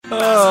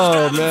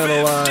Oh,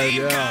 man alive.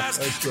 Yeah,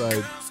 that's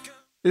right.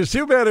 It's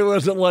too bad it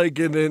wasn't like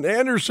in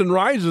Anderson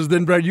Rises,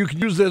 then, Brad, you can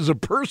use it as a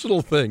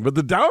personal thing. But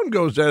the down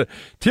goes at it.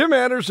 Tim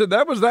Anderson,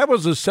 that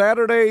was a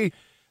Saturday,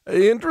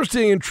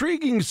 interesting,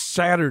 intriguing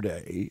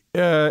Saturday.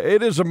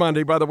 It is a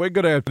Monday, by the way.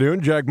 Good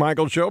afternoon. Jack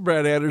Michael Show,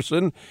 Brad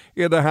Anderson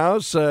in the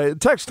house.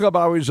 Text Club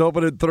always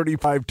open at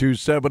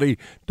 35270.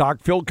 Doc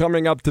Phil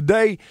coming up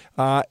today.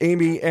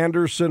 Amy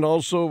Anderson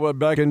also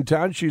back in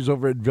town. She's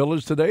over at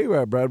Village today.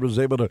 Brad was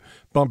able to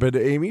bump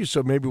into Amy,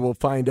 so maybe we'll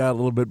find out a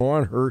little bit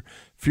more on her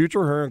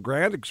future. Her and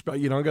Grant,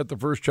 got the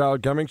first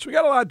child coming. So we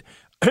got a lot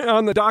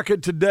on the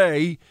docket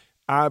today.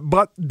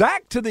 But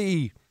back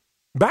to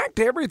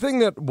everything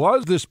that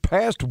was this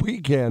past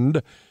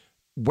weekend.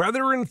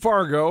 Weather in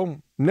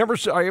Fargo.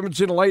 I haven't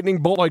seen a lightning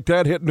bolt like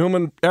that hit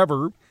Newman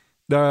ever.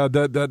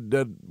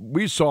 That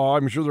we saw.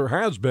 I'm sure there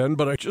has been,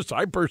 but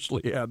I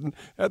personally hadn't.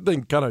 That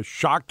thing kind of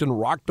shocked and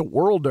rocked the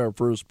world there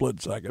for a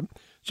split second.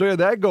 So yeah,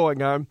 that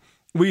going on.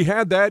 We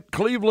had that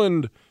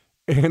Cleveland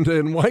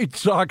and White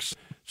Sox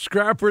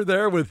scrapper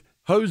there with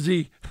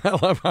Hosey. I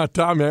love how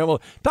Tom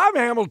Hamilton. Tom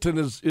Hamilton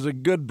is a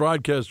good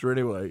broadcaster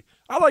anyway.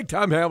 I like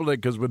Tom Hamilton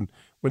because when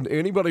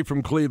anybody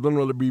from Cleveland,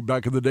 whether it be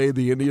back in the day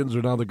the Indians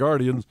or now the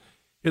Guardians,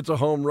 hits a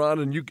home run,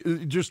 and you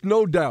just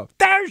no doubt,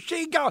 there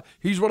she goes.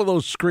 He's one of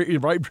those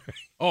scream, right?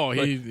 Oh,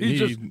 he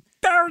just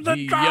there's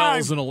a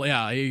drive.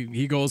 Yells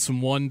he goes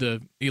from 1 to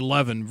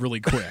 11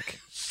 really quick.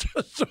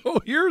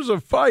 So here's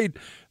a fight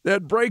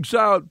that breaks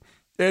out,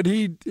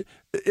 and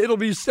it'll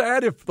be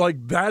sad if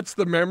that's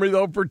the memory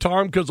though for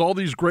Tom, because all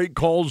these great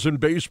calls in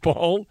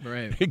baseball,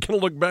 right? He can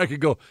look back and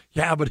go,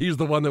 yeah, but he's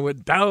the one that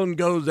went down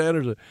goes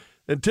Anderson.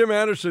 And Tim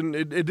Anderson,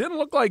 it didn't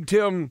look like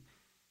Tim,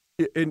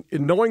 in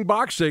knowing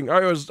boxing. I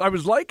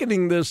was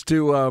likening this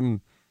to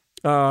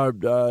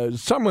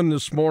someone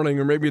this morning,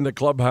 or maybe in the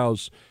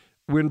clubhouse,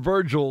 when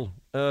Virgil,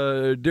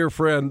 dear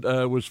friend,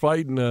 was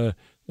fighting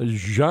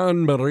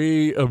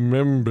Jean-Marie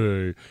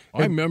Amembe.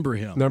 I remember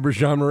him. Remember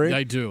Jean-Marie?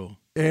 I do.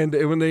 And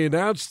when they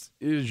announced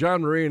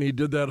Jean-Marie, and he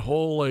did that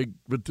whole,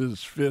 with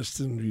his fist,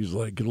 and he's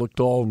he looked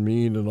all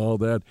mean and all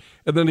that.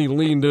 And then he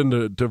leaned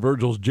into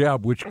Virgil's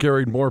jab, which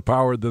carried more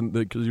power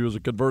because he was a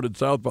converted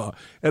southpaw.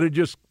 And it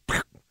just,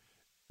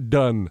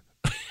 done.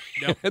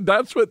 Yep. And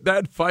that's what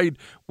that fight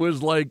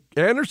was like.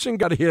 Anderson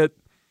got hit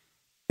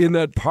in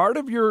that part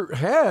of your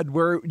head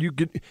where you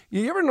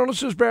ever notice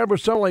this, Brad, where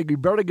it sounds like he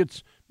barely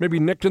gets maybe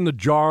nicked in the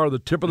jaw or the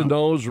tip of the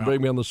nose or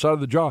maybe on the side of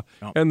the jaw,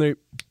 and they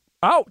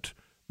out.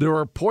 There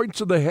are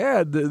points of the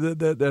head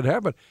that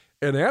happen,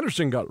 and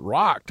Anderson got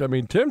rocked. I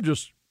mean, Tim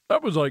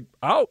that was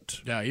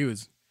out. Yeah, he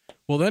was.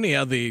 Well, then he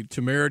had the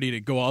temerity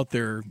to go out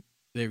there.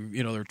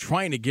 They're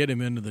trying to get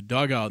him into the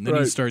dugout, and then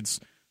he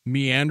starts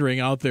meandering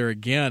out there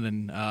again,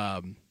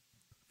 and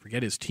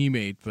forget his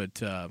teammate,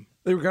 but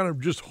they were kind of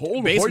just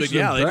holding. Basically,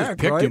 they just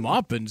picked him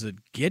up and said,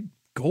 "Get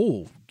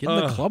in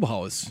the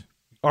clubhouse."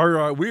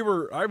 I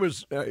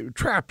was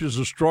trapped is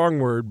a strong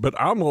word, but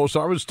I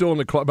was still in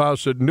the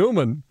clubhouse at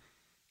Newman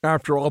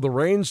after all the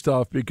rain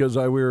stuff, because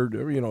I was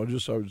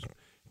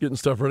getting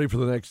stuff ready for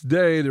the next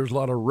day. There was a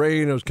lot of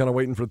rain. I was kind of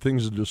waiting for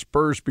things to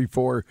disperse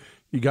before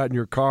you got in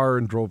your car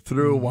and drove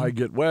through. Mm-hmm. Why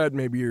get wet?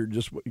 Maybe you're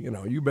just,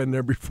 you've been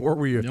there before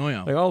where you,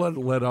 I'll let it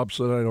let up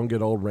so that I don't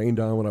get all rained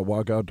on when I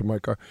walk out to my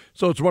car.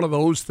 So it's one of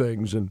those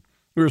things. And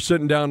we were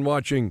sitting down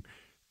watching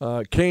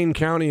Kane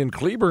County and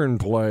Cleburne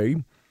play.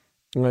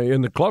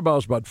 In the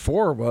clubhouse, about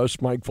four of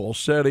us, Mike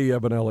Falsetti,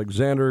 Evan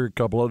Alexander, a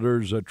couple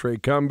others, Trey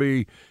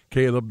Cumby,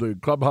 Caleb, the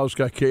clubhouse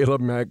guy, Caleb,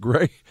 Matt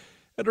Gray,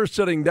 and we're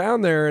sitting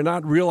down there and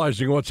not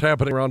realizing what's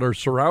happening around our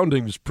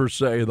surroundings, per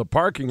se, the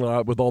parking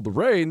lot with all the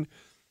rain.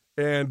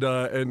 And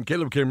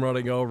Caleb came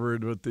running over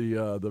with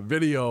the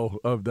video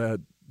of that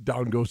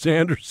Down Goes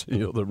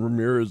Anderson, the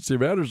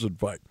Ramirez-Steve Anderson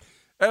fight.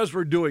 As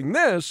we're doing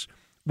this,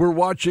 we're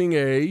watching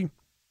a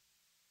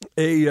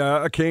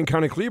Kane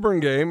County Cleburne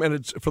game, and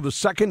it's for the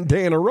second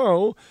day in a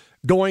row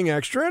going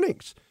extra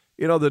innings.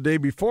 The day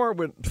before it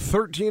went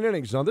 13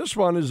 innings. Now this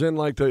one is in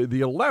the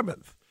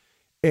 11th,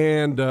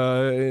 and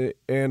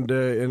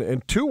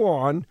 2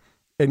 on.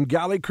 And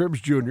Gally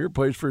Cribbs Jr.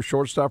 plays for a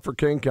shortstop for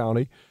Kane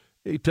County.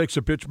 He takes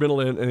a pitch middle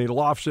in and he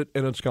lofts it,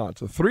 and it's gone.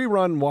 It's a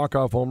 3-run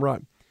walk-off home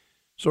run.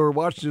 So we're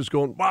watching this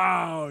going,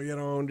 wow,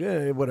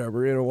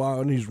 whatever,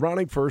 wow. And he's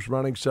running first,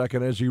 running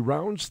second. As he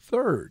rounds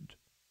third,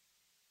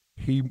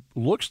 he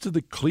looks to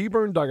the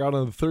Cleburne dugout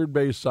on the third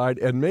base side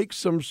and makes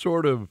some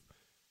sort of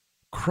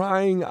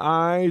crying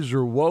eyes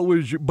or woe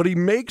is you, but he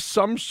makes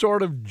some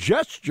sort of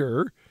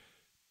gesture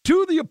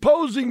to the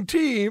opposing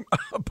team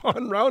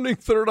upon rounding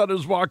third on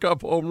his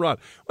walk-up home run.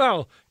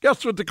 Well,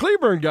 guess what the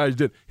Cleburne guys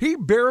did? He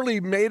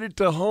barely made it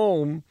to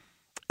home,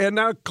 and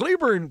now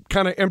Cleburne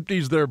kind of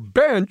empties their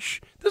bench.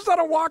 This is not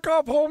a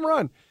walk-off home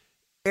run.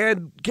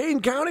 And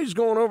Kane County's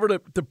going over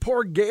to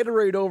pour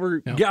Gatorade over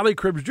Gally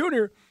Cribbs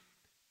Jr.,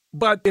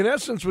 but in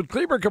essence, with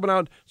Cleburne coming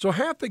out, so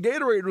half the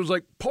Gatorade was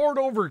poured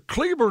over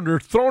Cleburne or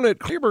thrown at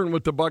Cleburne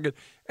with the bucket.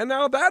 And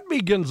now that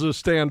begins a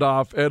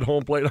standoff at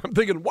home plate. I'm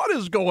thinking, what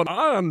is going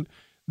on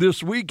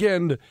this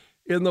weekend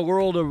in the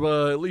world of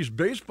at least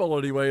baseball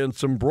anyway, and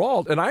some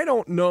brawl? And I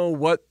don't know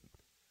what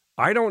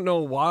I don't know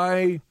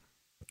why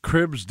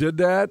Cribbs did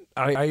that.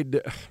 I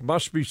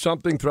must be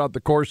something throughout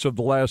the course of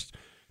the last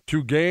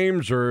two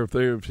games, or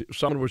if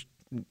someone was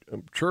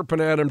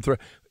chirping at him.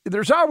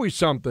 There's always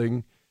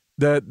something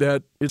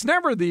that it's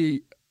never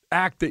the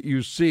act that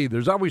you see.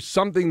 There's always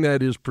something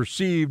that is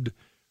perceived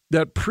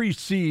that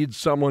precedes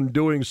someone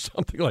doing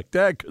something like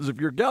that. Because if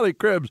you're Gelly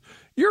Cribbs,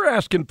 you're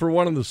asking for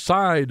one on the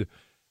side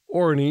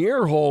or in the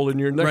ear hole in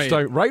your next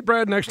time. Right,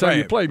 Brad? Next time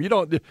you play him. You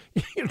don't,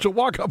 to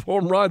walk up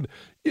home run,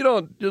 you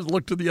don't just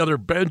look to the other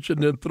bench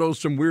and then throw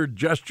some weird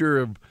gesture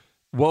of,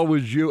 what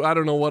was you? I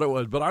don't know what it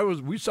was. But I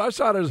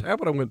saw it as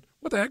happen. I went,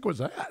 what the heck was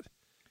that?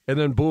 And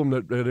then, boom,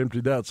 it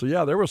emptied out. So,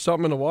 yeah, there was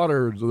something in the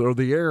water or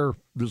the air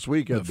this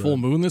weekend. The full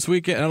moon this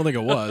weekend? I don't think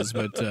it was,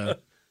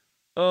 but.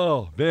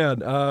 Oh,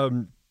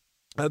 man.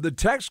 The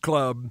Text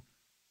Club,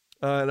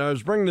 and I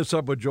was bringing this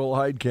up with Joel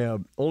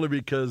Heidkamp only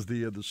because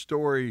the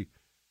story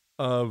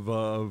of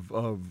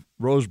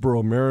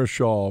Roseboro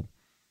Marischal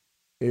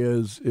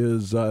is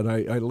and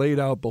I laid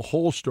out the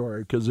whole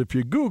story, because if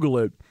you Google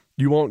it,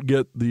 you won't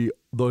get the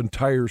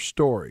entire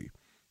story.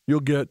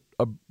 You'll get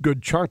a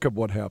good chunk of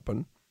what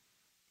happened.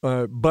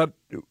 But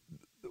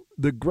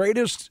the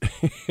greatest,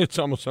 it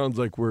almost sounds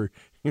like we're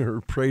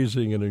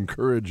praising and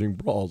encouraging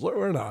brawls.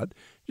 We're not.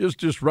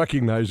 Just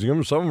recognizing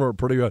them. Some of them are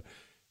pretty good.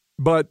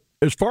 But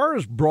as far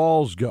as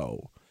brawls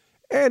go,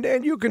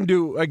 and you can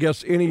do, I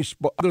guess, any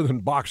sport other than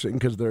boxing,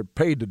 because they're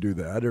paid to do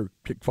that, or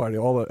kick fighting,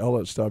 all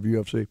that stuff,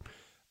 UFC.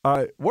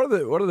 What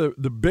are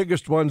the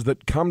biggest ones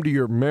that come to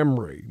your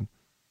memory?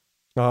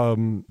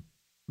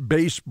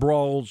 Base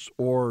brawls,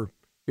 or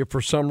if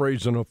for some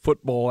reason a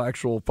football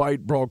actual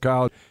fight broke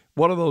out,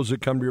 what are those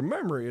that come to your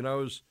memory? And I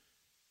was,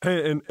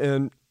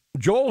 and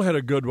Joel had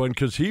a good one,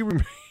 because he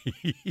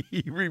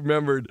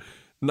remembered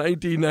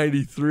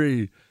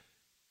 1993.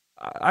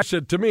 I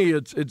said, to me,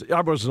 it's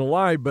I wasn't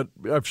alive, but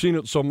I've seen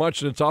it so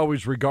much, and it's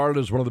always regarded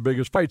as one of the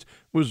biggest fights.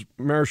 Was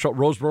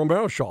Roseboro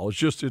Marischal?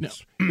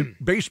 It's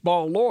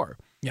baseball lore.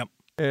 Yep.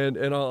 And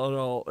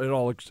I'll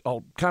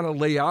kind of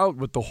lay out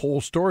what the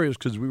whole story is,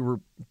 because we were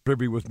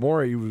privy with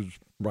Maury. He was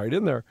right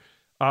in there.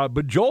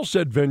 But Joel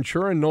said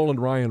Ventura and Nolan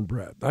Ryan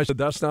Brett. I said,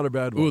 that's not a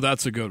bad one. Ooh,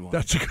 that's a good one.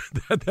 That's a good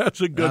one. That's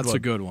a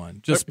good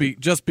one. Just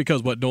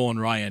because what Nolan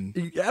Ryan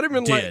he had him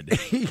in did.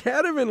 He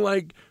had him in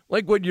like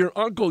when your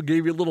uncle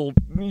gave you a little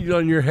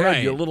on your head,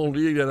 Right. you had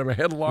him a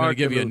headlock.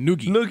 Give you a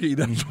noogie. Noogie,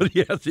 that's what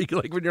he has.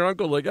 Like when your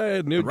uncle, like, I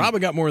had noogie.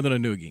 Robin got more than a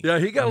noogie. Yeah,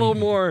 he got a little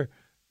more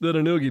than a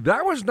noogie.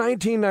 That was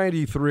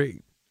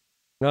 1993.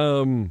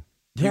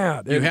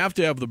 Yeah, you have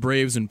to have the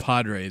Braves and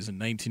Padres in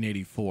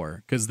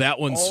 1984, because that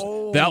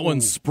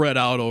one's spread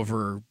out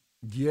over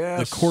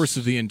the course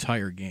of the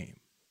entire game.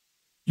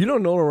 You know,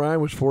 Nolan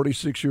Ryan was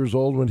 46 years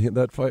old when he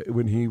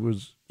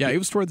was. Yeah, he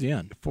was towards the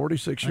end.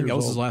 46 I years think that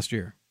was old. his last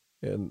year.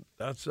 And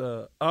that's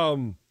So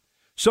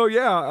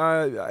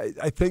yeah,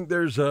 I think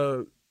there's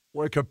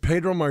like a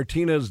Pedro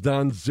Martinez,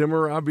 Don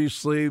Zimmer,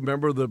 obviously.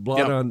 Remember the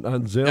blood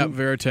on Zim? Yep,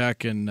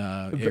 Veritek and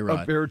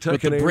A-Rod. Veritek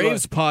but and the A-Rod.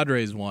 Braves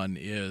Padres one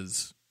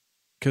is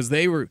because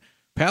they were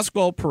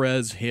Pascual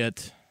Perez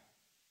hit.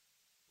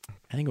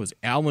 I think it was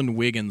Alan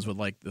Wiggins with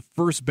like the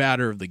first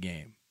batter of the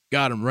game.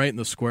 Got him right in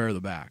the square of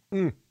the back.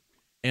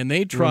 And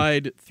they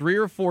tried 3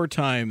 or 4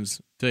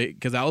 times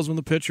because that was when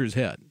the pitchers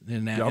hit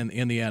in the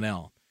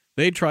NL.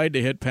 They tried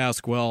to hit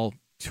Pascual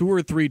 2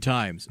 or 3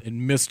 times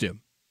and missed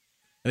him.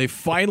 And they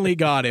finally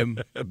got him,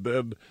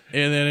 and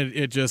then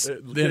it was.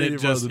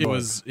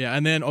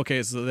 And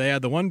then so they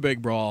had the one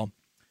big brawl,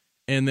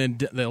 and then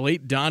the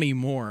late Donnie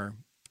Moore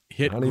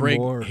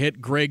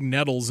hit Greg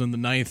Nettles in the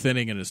 9th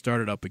inning, and it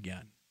started up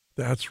again.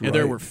 That's right. And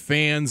there were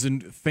fans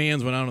went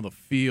out on the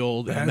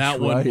field, and that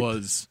one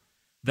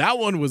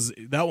was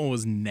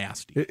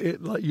nasty.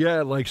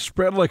 It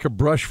spread like a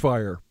brush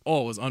fire.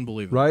 Oh, it was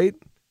unbelievable. Right?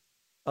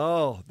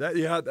 Oh,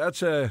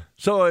 that's a.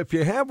 So if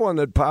you have one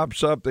that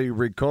pops up that you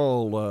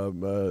recall,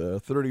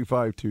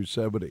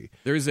 35270.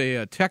 There's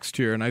a text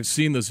here, and I've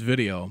seen this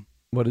video.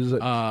 What is it?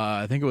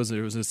 I think it was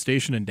a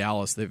station in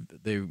Dallas.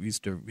 They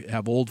used to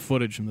have old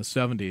footage from the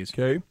 70s.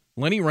 Okay.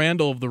 Lenny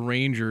Randall of the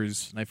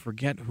Rangers, and I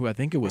forget who. I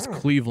think it was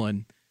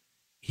Cleveland.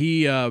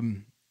 He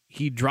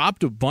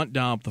dropped a bunt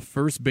down up the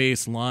first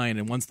base line,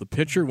 and once the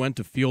pitcher went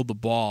to field the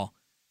ball,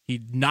 he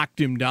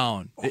knocked him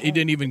down. He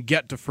didn't even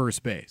get to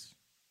first base.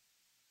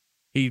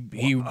 He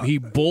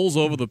bowls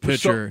over the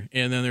pitcher,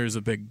 and then there's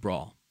a big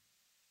brawl.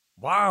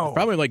 Wow.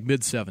 Probably like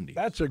mid-70s.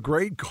 That's a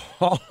great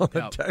call on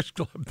the text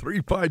club,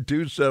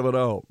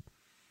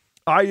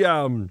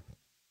 35270.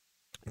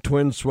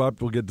 Twins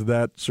swept. We'll get to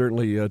that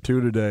certainly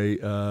too today.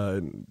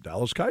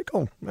 Dallas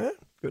Keuchel, man,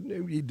 good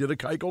name. He did a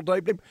Keuchel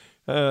type name.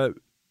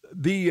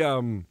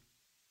 The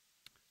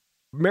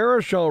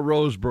Marischal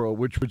Roseboro,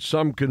 which would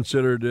some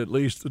considered at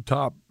least the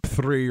top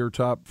 3 or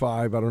top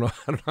 5. I don't know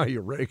how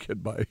you rank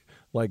it by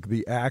like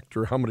the act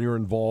or how many are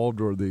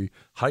involved or the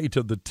height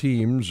of the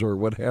teams or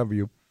what have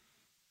you.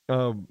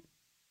 The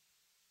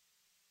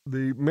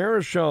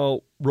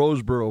Marischal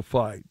Roseboro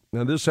fight.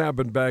 Now this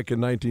happened back in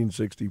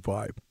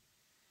 1965.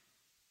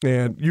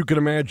 And you can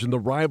imagine the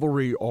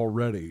rivalry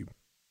already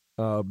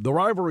the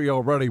rivalry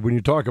already, when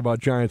you talk about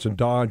Giants and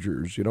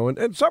Dodgers,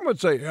 and some would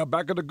say, yeah,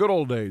 back in the good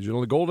old days,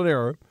 the golden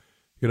era,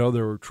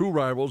 there were true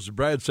rivals.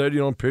 Brad said,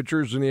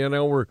 pitchers in the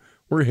NL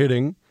were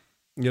hitting,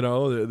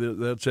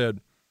 that's it.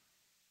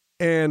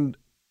 And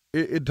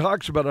it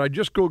talks about it. I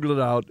just Googled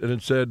it out, and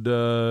it said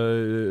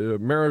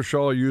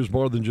Marichal used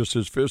more than just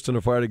his fist in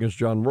a fight against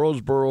John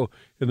Roseboro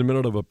in the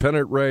middle of a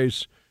pennant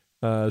race.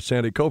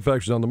 Sandy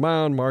Koufax is on the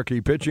mound,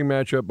 marquee pitching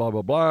matchup, blah,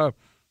 blah, blah.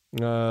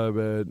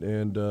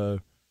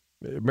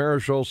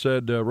 Marichal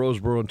said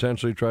Roseboro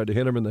intentionally tried to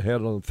hit him in the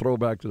head on the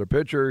throwback to the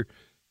pitcher,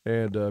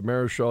 and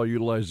Marichal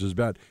utilized his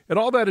bat. And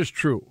all that is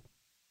true.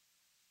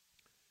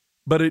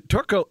 But it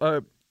took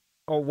a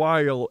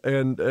while,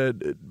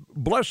 and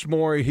bless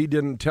Maury, he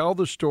didn't tell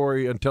the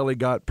story until he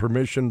got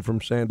permission from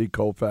Sandy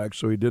Koufax,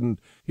 so he didn't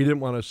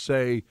want to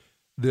say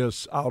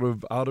this out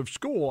of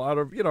school,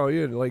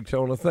 like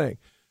telling a thing.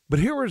 But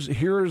here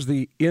is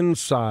the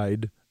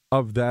inside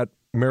of that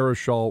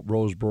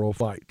Marichal-Roseboro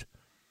fight.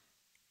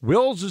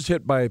 Wills is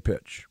hit by a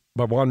pitch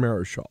by Juan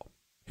Marichal,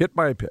 hit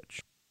by a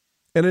pitch.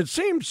 And it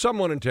seemed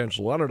somewhat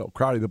intentional. I don't know,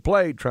 crowding the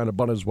plate, trying to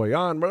bunt his way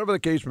on, whatever the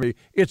case may be.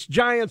 It's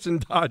Giants and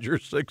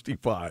Dodgers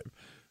 65.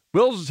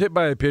 Wills is hit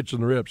by a pitch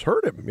in the ribs.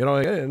 Hurt him.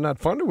 Not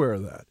fun to wear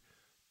that.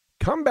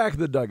 Come back to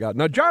the dugout.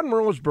 Now, John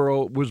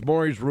Roseboro was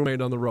Maury's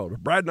roommate on the road. If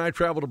Brad and I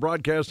traveled to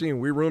broadcasting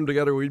and we roomed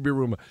together, we'd be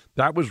roommates.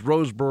 That was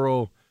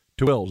Roseboro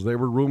to Wills. They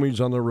were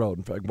roomies on the road.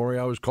 In fact, Maury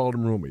always called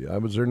him Roomie.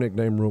 That was their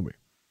nickname, Roomie.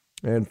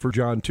 And for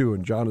John, too,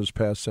 and John is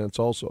past tense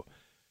also.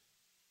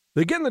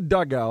 They get in the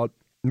dugout.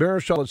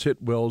 Marichal has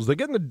hit Wills. They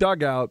get in the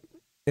dugout,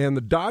 and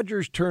the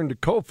Dodgers turn to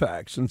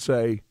Koufax and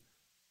say,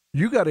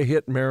 you got to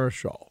hit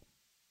Marichal.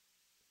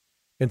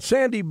 And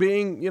Sandy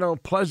being,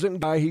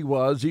 pleasant guy he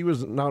was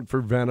not for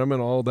venom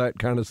and all that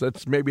kind of stuff.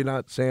 That's maybe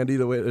not Sandy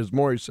the way, as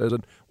Maury says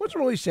it. Wasn't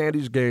really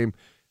Sandy's game.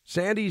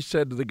 Sandy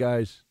said to the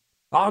guys,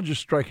 I'll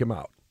just strike him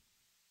out.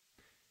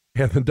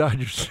 And the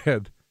Dodgers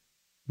said,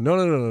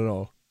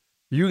 no.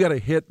 You got to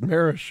hit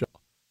Marichal.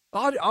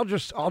 I'll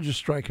just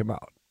strike him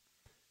out.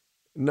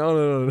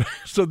 No.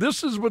 So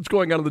this is what's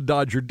going on in the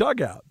Dodger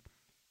dugout.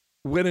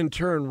 When in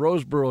turn,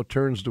 Roseboro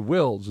turns to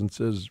Wills and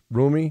says,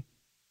 Roomie,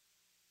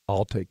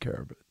 I'll take care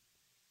of it.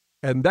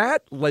 And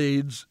that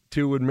leads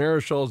to when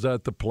Marichal's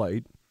at the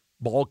plate,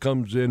 ball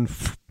comes in,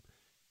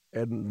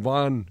 and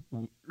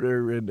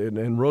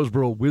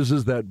Roseboro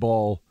whizzes that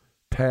ball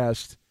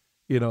past,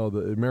 the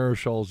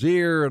Marichal's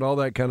ear and all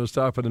that kind of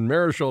stuff. And then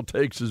Marichal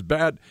takes his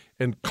bat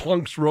and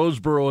clunks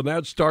Roseboro, and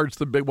that starts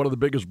one of the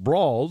biggest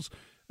brawls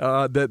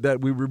that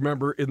we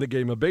remember in the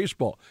game of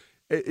baseball.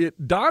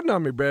 It dawned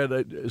on me,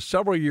 Brad,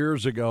 several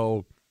years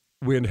ago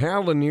when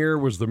Hal Lanier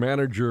was the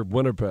manager of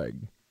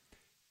Winnipeg,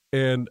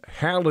 and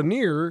Hal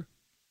Lanier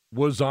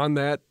was on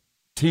that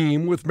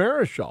team with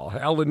Marichal.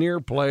 Hal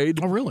Lanier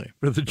played. Oh, really?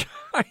 For the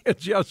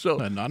Giants. Yeah, so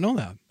I did not know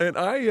that. And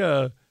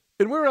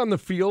and we're on the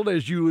field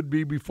as you would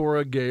be before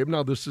a game.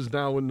 Now, this is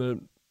now in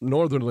the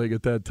Northern League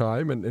at that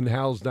time, and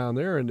Hal's down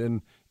there,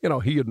 and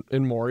he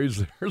and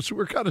Maury's there. So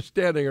we're kind of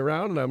standing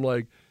around, and I'm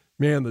like,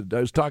 man, I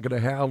was talking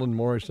to Hal and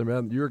Maury. I said,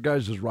 man, your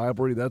guys'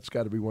 rivalry, that's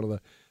got to be one of those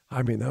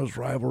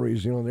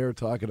rivalries, they were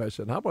talking. I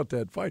said, how about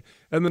that fight?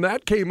 And then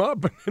that came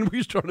up, and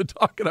we started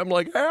talking. I'm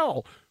like,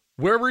 Hal,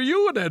 where were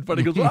you in that fight?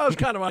 He goes, well, I was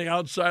kind of on the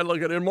outside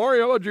looking in. Maury,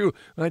 how about you?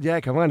 Well,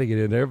 Jack, I wanted to get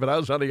in there, but I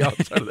was on the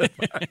outside of that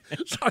fight.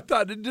 So I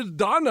thought it just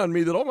dawned on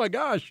me that, oh, my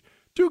gosh,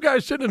 two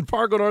guys sitting in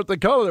Fargo, North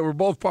Dakota that were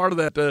both part of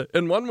that,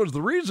 and one was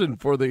the reason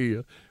for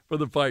the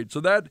fight. So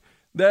that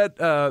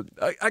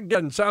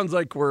again, sounds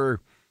like we're,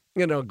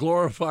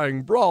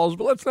 glorifying brawls,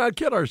 but let's not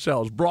kid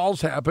ourselves.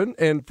 Brawls happen,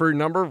 and for a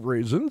number of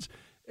reasons.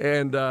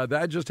 And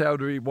that just happened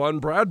to be one.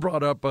 Brad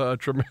brought up a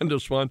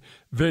tremendous one.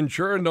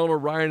 Ventura, Nola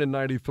Ryan in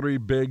 93,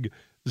 big.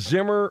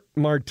 Zimmer,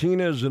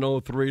 Martinez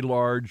in 03,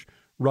 large.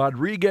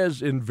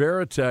 Rodriguez in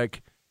Veritek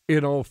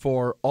in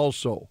 04,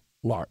 also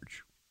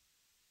large.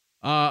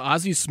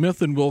 Ozzie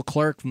Smith and Will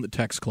Clark from the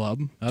Tex Club.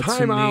 That's Time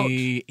from out.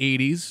 the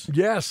 80s.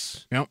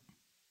 Yes. Yep.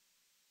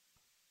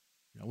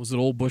 That was at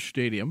Old Busch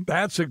Stadium.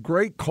 That's a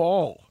great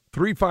call.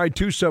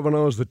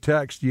 35270 is the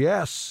text.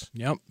 Yes.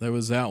 Yep, there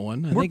was that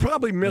one. We're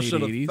probably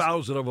missing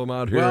 1,000 of them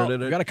out here. Well,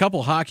 we got a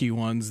couple hockey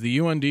ones. The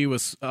UND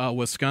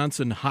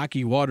Wisconsin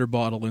hockey water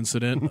bottle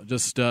incident.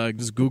 Just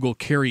Google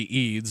Kerry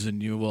Eads,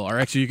 and you will. Or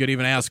actually, you could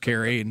even ask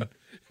Kerry, and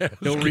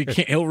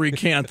he'll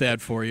recant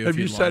that for you. Have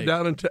you sat like.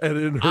 down and heard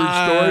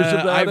stories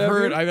of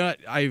that?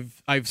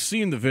 I've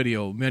seen the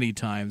video many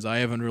times. I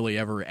haven't really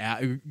ever.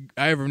 I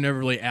have never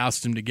really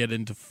asked him to get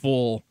into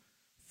full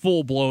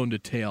blown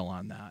detail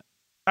on that.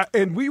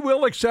 And we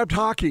will accept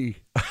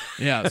hockey.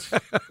 Yes.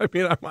 I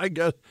mean, I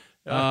guess.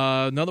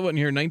 Another one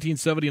here,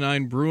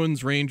 1979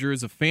 Bruins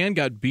Rangers. A fan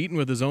got beaten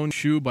with his own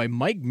shoe by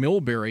Mike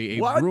Milbury,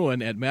 a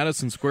Bruin, at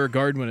Madison Square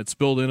Garden when it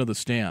spilled into the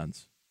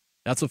stands.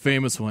 That's a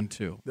famous one,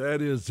 too.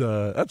 That is,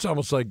 that's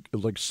almost like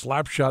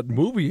Slapshot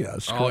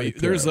movie-esque. Oh, right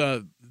there's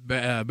there.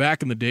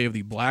 back in the day of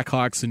the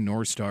Blackhawks and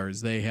North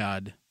Stars, they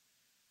had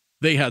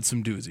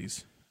some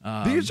doozies.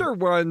 These are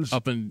ones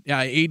up in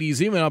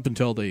 80s, even up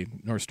until the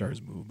North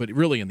Stars moved, but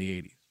really in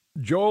the 80s.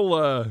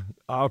 Joel,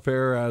 off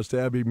air, asked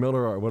Abby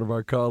Miller, one of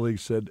our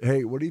colleagues, said,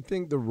 hey, what do you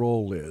think the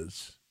role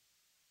is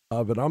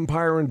of an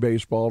umpire in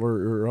baseball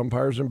or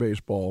umpires in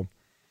baseball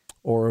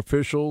or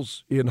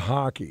officials in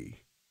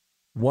hockey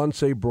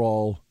once a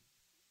brawl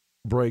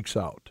breaks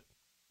out?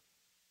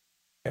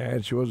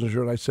 And she wasn't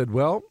sure. And I said,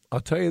 well, I'll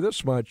tell you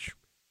this much.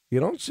 You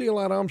don't see a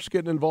lot of umps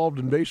getting involved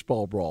in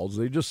baseball brawls.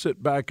 They just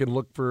sit back and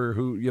look for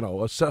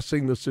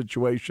assessing the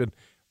situation.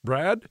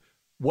 Brad,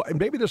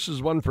 maybe this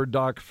is one for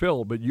Doc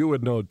Phil, but you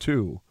would know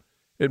too.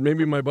 And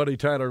maybe my buddy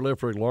Tyler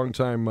Lifford,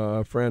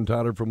 longtime friend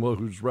Tyler from Will,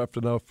 who's reffed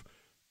enough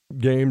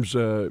games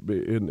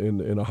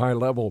in a high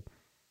level.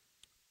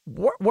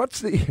 What's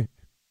the? I'm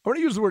going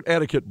to use the word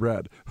etiquette,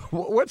 Brad.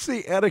 What's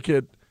the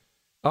etiquette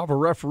of a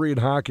referee in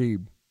hockey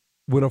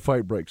when a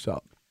fight breaks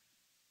out?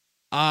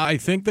 I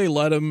think they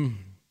let him.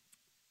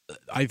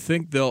 I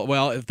think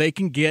if they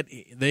can get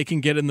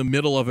in the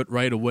middle of it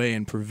right away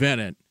and prevent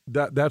it.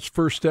 That's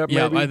first step.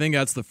 Yeah, maybe? I think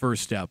that's the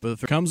first step. But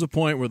if there comes a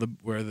point where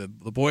the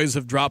boys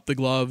have dropped the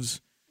gloves,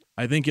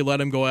 I think you let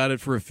them go at it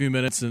for a few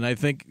minutes. And I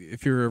think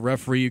if you're a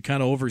referee, you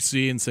kind of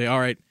oversee and say, all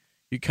right,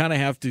 you kind of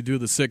have to do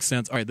the sixth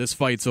sense. All right, this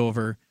fight's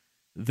over.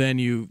 Then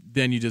you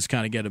just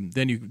kind of get them.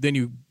 Then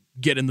you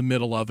get in the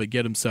middle of it,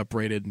 get them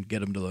separated, and get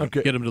them to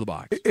the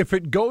box. If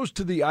it goes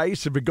to the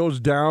ice, if it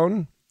goes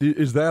down,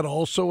 is that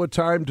also a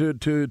time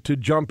to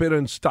jump in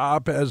and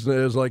stop as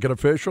like an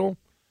official?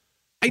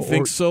 I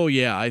think so.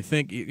 Yeah, I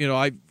think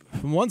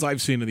from ones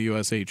I've seen in the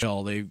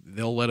USHL,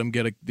 they'll let them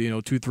get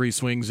 2-3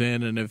 swings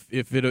in, and if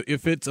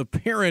it's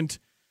apparent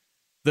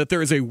that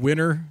there is a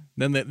winner,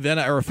 then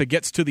or if it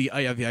gets to the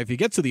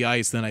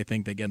ice, then I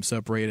think they get them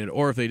separated.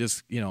 Or if they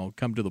just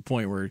come to the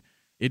point where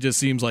it just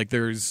seems like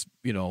there's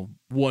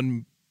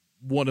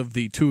one of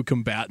the two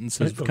combatants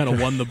has kind of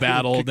won the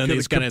battle, then they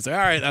just kind of say, all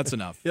right, that's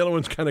enough. The other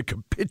one's kind of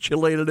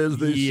capitulated, as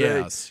they say.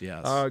 Yes.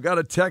 Got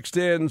a text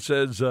in,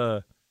 says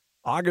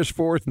August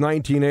 4th,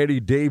 1980,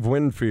 Dave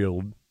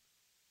Winfield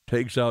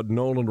takes out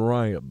Nolan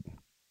Ryan.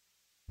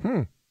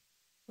 I'll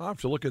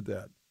have to look at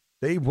that.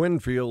 Dave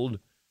Winfield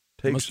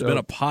takes must have been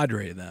a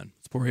Padre then.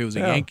 Before he was a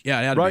Yankee. Yeah,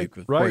 it had to be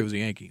before he was a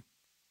Yankee.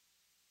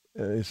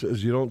 He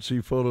says you don't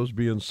see photos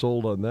being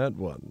sold on that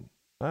one.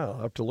 I'll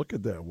have to look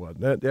at that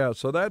one.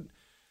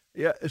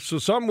 So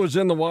some was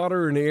in the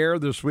water in the air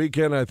this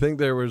weekend. I think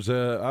there was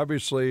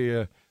obviously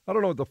I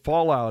don't know what the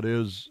fallout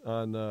is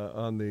on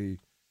the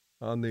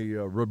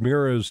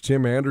Ramirez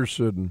Tim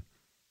Anderson.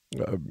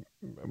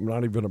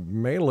 Not even a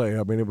melee.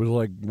 I mean, it was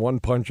like one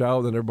punch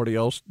out, and everybody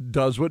else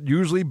does what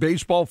usually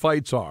baseball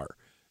fights are.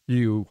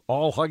 You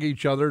all hug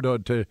each other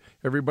to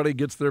everybody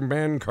gets their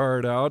man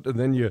card out, and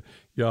then you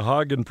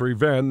hug and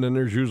prevent. And then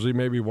there's usually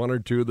maybe one or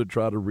two that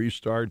try to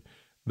restart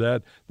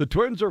that. The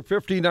Twins are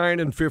 59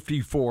 and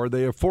 54.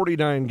 They have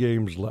 49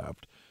 games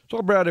left.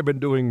 So, Brad, I've been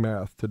doing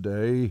math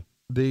today.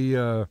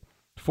 The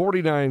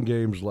 49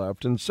 games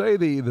left, and say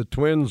the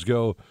Twins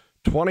go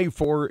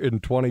 24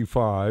 and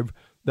 25.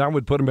 That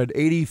would put them at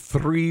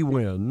 83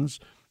 wins.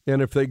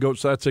 And if they go,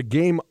 so that's a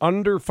game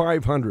under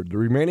 500. The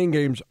remaining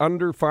games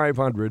under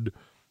 500.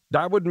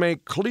 That would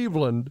make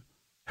Cleveland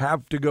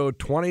have to go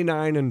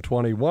 29 and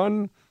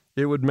 21.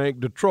 It would make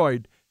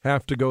Detroit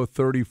have to go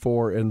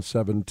 34 and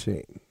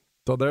 17.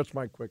 So that's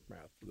my quick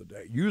math for the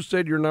day. You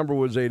said your number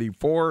was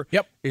 84.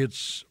 Yep.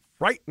 It's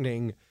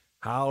frightening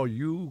how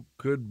you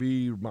could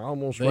be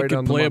almost they right could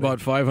on the play money.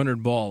 About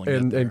 500 ball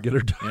and get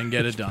it done. And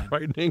get it done.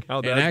 Frightening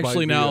how that and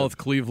actually might be now with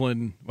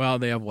Cleveland,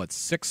 they have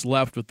 6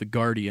 left with the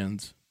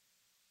Guardians.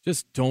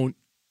 Just don't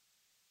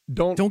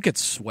get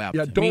swept.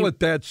 Yeah, don't let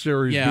that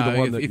series be the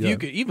one if you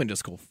could even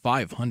just go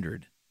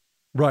 500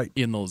 right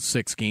in those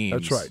 6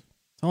 games. That's right.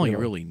 That's all you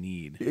really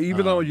need.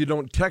 Even though you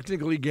don't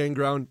technically gain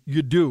ground,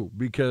 you do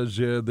because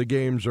the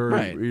games are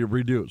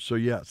reduced. So,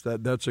 yes,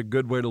 that's a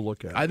good way to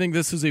look at it. I think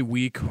this is a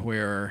week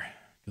where,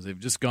 because they've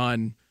just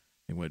gone,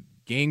 they went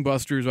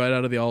gangbusters right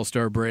out of the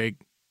All-Star break.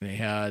 They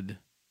had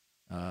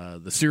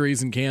the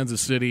series in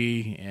Kansas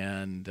City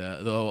and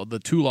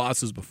the 2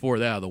 losses before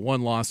that. The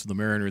one loss to the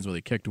Mariners where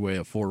they kicked away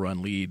a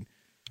 4-run lead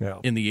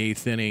in the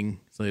 8th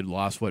inning. So they'd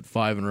lost,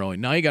 5 in a row.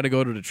 Now you got to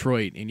go to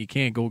Detroit, and you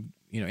can't go –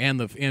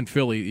 and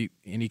Philly,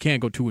 and you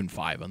can't go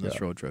 2-5 on this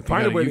road trip.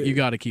 You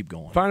got to keep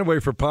going. Find a way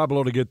for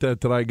Pablo to get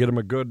that tonight. Get him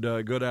a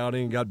good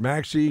outing. Got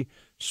Maxey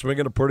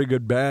swinging a pretty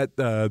good bat.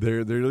 There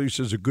at least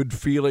is a good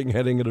feeling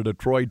heading into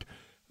Detroit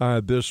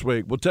this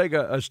week. We'll take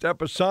a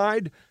step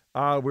aside.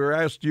 We're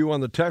asked you on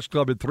the text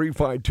club at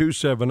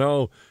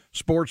 35270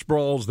 sports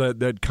brawls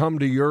that come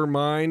to your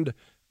mind.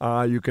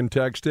 You can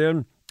text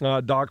in.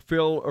 Doc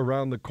Phil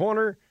around the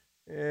corner.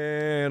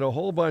 And a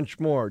whole bunch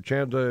more.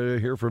 Chance to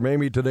hear from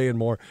Amy today and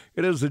more.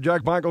 It is the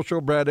Jack Michael Show,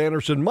 Brad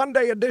Anderson,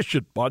 Monday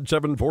edition on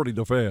 740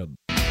 The Fan.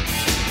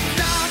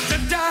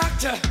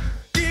 Doctor,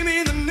 give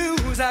me the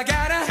news. I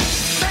got a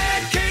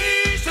bad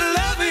case of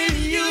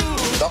loving you.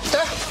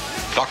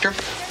 Doctor?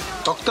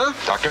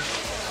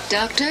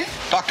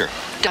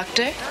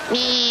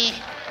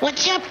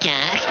 What's up,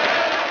 Doc?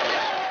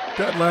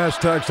 That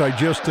last text, I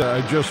just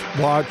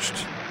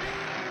watched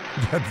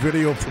that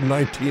video from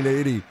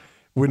 1980.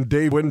 When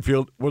Dave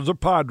Winfield was a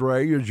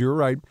Padre, as you're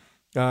right,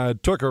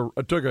 took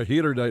a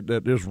heater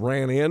that just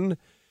ran in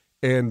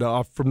and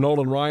from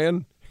Nolan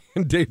Ryan,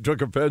 and Dave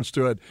took offense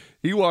to it.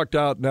 He walked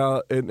out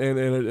now, and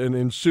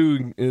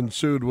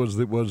ensued was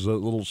a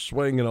little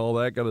swing and all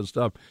that kind of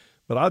stuff.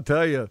 But I'll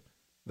tell you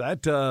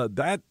that's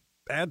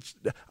I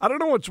don't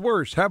know what's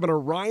worse, having a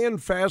Ryan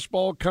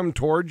fastball come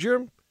towards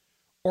you,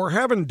 or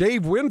having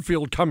Dave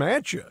Winfield come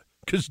at you.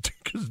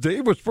 Because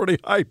Dave was pretty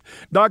hyped.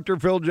 Dr.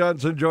 Phil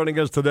Johnson joining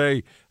us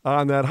today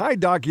on that. Hi,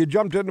 Doc. You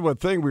jumped into a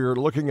thing. We were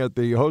looking at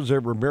the Jose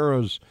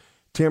Ramirez,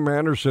 Tim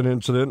Anderson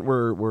incident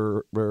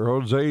where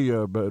Jose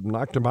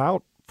knocked him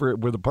out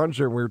with a punch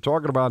there. We were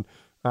talking about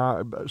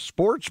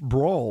sports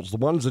brawls, the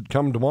ones that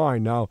come to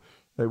mind. Now,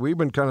 we've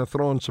been kind of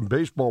throwing some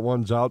baseball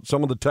ones out.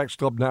 Some of the Tex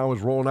Club now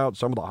is rolling out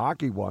some of the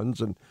hockey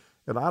ones, and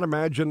I'd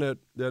imagine that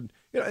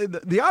you know,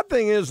 the odd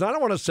thing is, I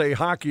don't want to say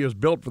hockey is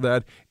built for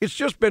that. It's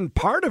just been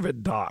part of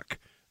it, Doc.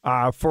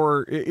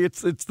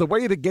 It's the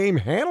way the game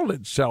handled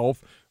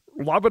itself.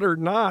 Love it or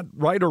not,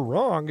 right or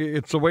wrong,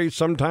 it's the way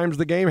sometimes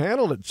the game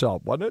handled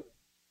itself, wasn't it?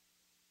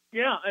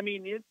 Yeah, I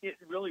mean, it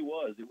really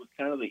was. It was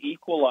kind of the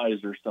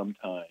equalizer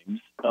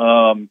sometimes.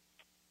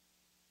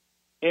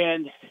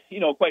 And, you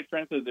know, quite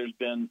frankly, there's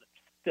been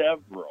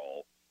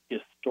several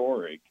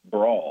historic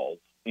brawls.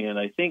 And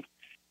I think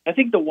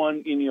the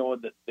one, you know,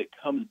 that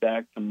comes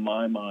back to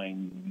my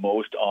mind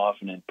most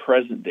often in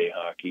present-day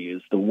hockey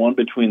is the one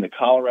between the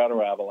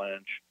Colorado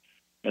Avalanche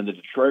and the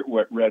Detroit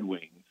Red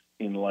Wings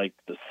in, like,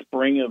 the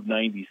spring of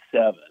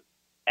 '97,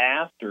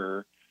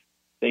 after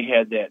they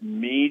had that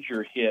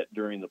major hit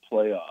during the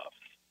playoffs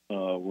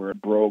where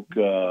it broke,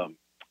 was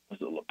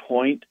it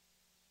LaPointe?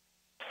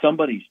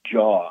 Somebody's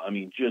jaw. I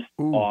mean, just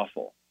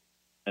awful.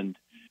 And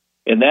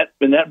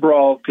that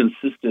brawl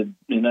consisted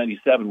in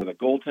 '97 where the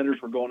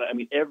goaltenders were going. I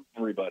mean,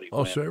 everybody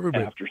went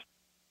after.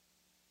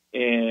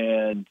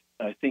 And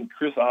I think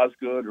Chris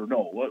Osgood, or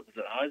no, what was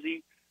it,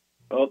 Ozzy?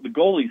 Well, the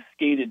goalie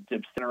skated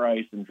to center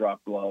ice and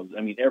dropped gloves.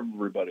 I mean,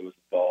 everybody was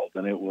involved,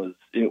 and it was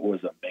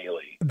a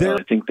melee.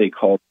 I think they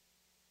called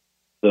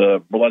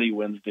the Bloody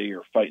Wednesday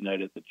or Fight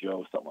Night at the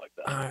Joe, something like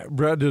that.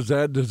 Brad, does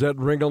that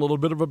ring a little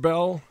bit of a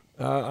bell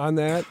on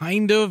that?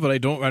 Kind of, but I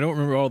don't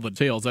remember all the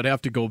details. I'd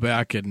have to go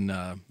back and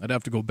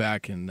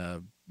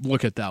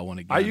look at that one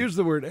again. I use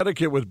the word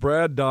etiquette with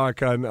Brad,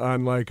 Doc,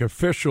 on like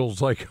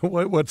officials, like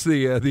what's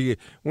the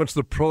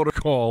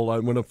protocol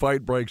on when a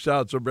fight breaks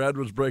out. So Brad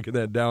was breaking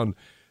that down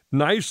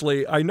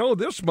nicely. I know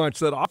this much,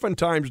 that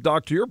oftentimes,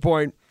 Doc, to your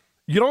point,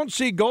 you don't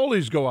see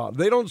goalies go out.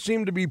 They don't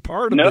seem to be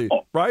part of it,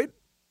 right?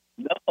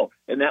 No,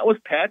 and that was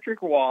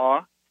Patrick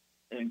Waugh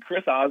and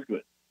Chris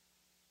Osgood.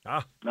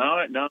 Now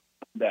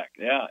back,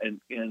 yeah,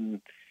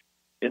 and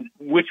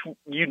which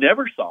you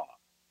never saw,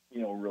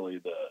 you know,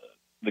 really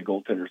the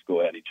goaltenders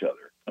go at each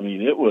other. I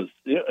mean, it was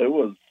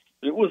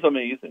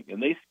amazing,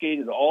 and they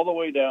skated all the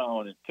way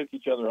down and took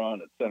each other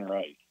on at center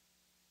ice.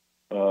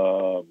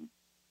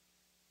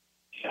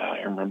 Yeah, I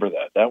remember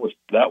that. That was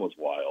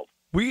wild.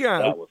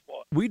 That was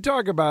wild. We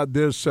talk about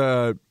this,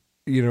 you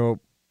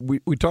know.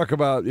 We talk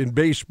about in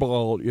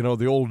baseball, you know,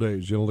 the old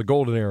days, you know, the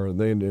golden era,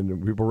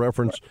 and people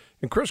reference.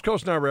 And Chris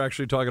Coast and I were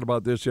actually talking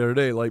about this the other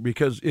day, like,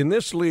 because in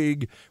this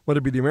league, whether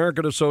it be the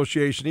American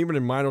Association, even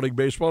in minor league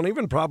baseball, and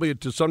even probably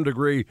to some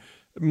degree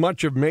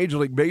much of Major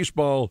League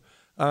Baseball,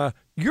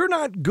 you're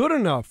not good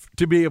enough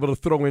to be able to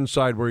throw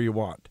inside where you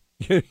want.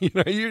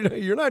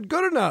 You're not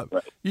good enough.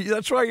 Right.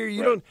 That's why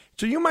you don't.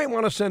 So you might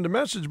want to send a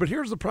message, but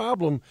here's the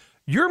problem: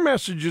 your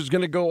message is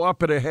going to go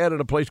up at a head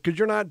at a place because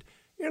you're not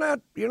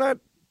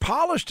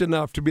polished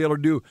enough to be able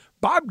to do.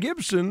 Bob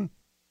Gibson,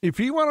 if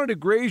he wanted to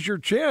graze your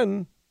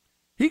chin,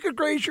 he could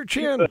graze your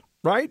chin,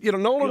 right? You know,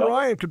 Nolan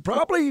Ryan could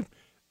probably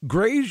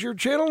graze your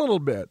chin a little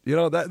bit. You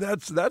know,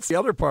 that's the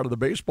other part of the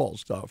baseball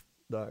stuff,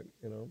 Doc,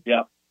 you know.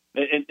 Yeah,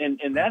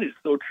 and that is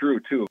so true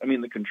too. I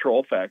mean, the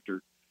control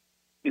factor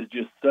is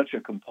just such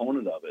a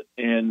component of it,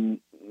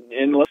 and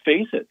let's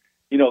face it,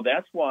 you know,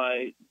 that's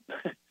why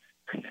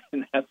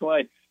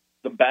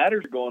the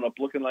batters are going up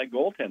looking like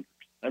goaltenders.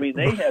 I mean,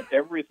 they have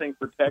everything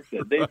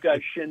protected. They've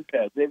got shin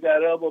pads. They've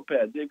got elbow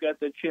pads. They've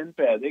got the chin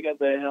pad. They got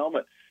the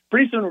helmet.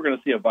 Pretty soon we're going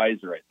to see a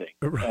visor, I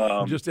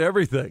think. Just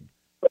everything.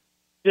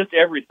 Just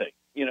everything,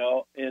 you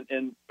know, and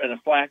a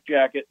flak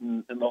jacket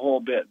and the whole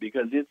bit,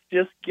 because it's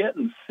just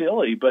getting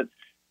silly. But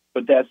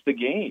that's the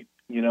game,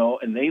 you know,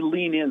 and they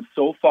lean in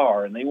so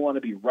far, and they want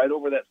to be right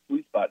over that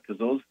sweet spot because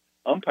those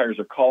umpires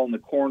are calling the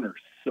corner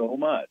so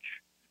much.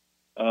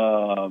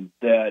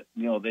 That,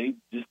 you know, they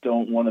just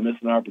don't want to miss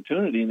an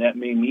opportunity, and that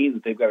may mean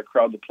that they've got to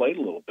crowd the plate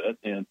a little bit,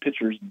 and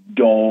pitchers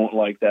don't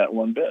like that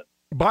one bit.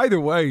 By the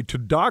way, to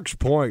Doc's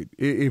point,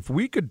 if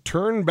we could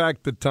turn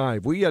back the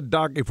time, if we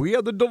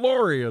had the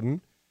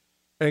DeLorean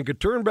and could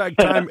turn back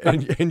time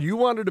and you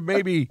wanted to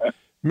maybe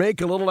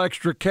make a little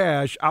extra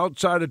cash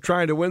outside of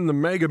trying to win the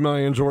Mega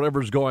Millions or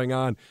whatever's going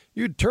on,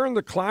 you'd turn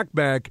the clock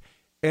back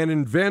and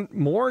invent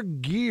more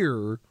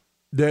gear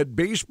that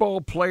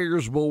baseball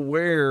players will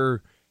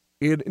wear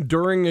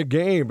during a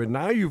game. And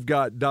now you've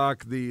got,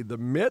 Doc, the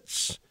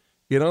mitts,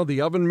 you know, the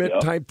oven mitt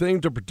type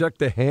thing to protect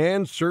the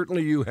hands.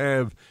 Certainly you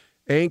have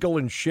ankle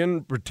and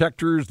shin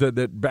protectors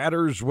that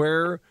batters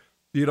wear.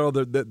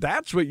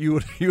 That's what you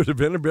would have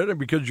been in,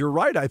 because you're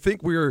right. I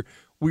think we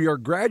are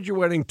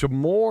graduating to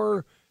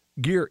more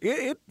gear.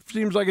 It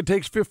seems like it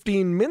takes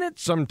 15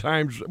 minutes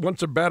sometimes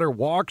once a batter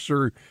walks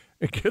or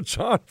it gets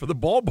on for the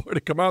ball boy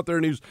to come out there,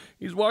 and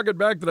he's walking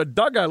back to the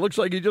dugout. Looks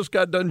like he just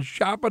got done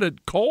shopping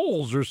at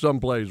Kohl's or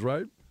someplace,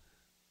 right?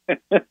 I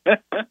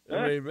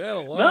mean, man,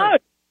 alive.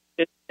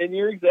 No, and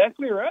you're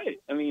exactly right.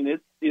 I mean,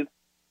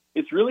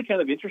 it's really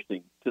kind of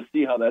interesting to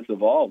see how that's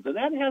evolved, and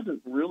that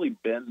hasn't really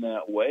been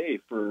that way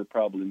for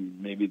probably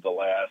maybe the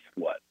last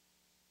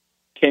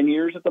 10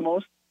 years at the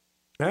most.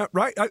 Yeah,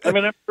 right.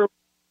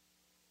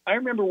 I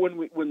remember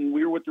when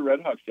we were with the Red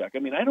Hawks, Jack. I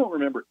mean, I don't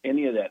remember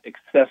any of that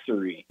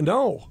accessory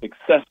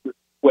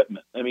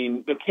equipment. I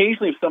mean,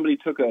 occasionally if somebody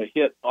took a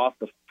hit off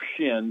the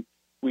shin,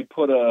 we'd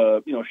put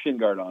a shin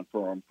guard on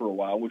for them for a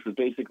while, which was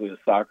basically a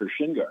soccer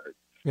shin guard.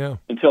 Yeah.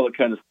 Until it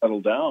kind of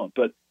settled down.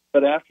 But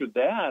after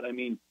that, I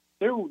mean,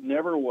 there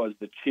never was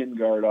the chin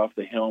guard off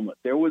the helmet.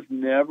 There was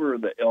never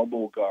the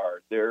elbow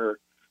guard. Even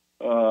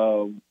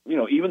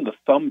the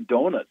thumb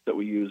donuts that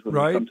we use,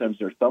 sometimes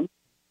their thumb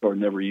or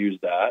never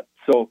used that.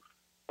 So,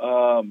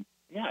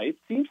 it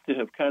seems to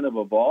have kind of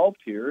evolved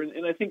here.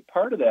 And I think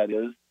part of that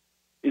is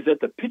that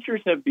the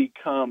pitchers have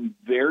become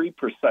very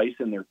precise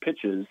in their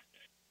pitches,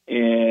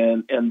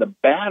 and the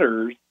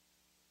batters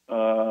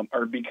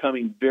are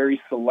becoming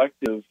very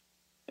selective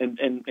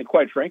and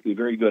quite frankly,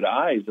 very good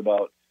eyes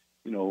about,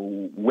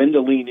 when to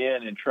lean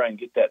in and try and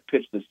get that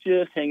pitch that's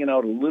just hanging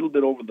out a little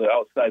bit over the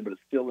outside, but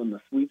it's still in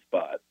the sweet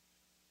spot.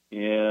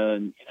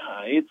 And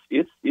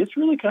it's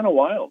really kind of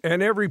wild.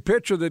 And every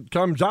pitcher that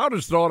comes out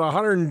is throwing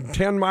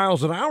 110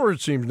 miles an hour,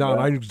 it seems now.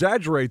 Yeah. I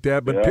exaggerate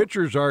that, but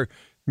pitchers are,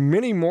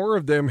 many more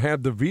of them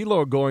have the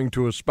velo going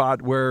to a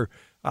spot where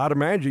I'd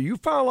imagine you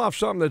foul off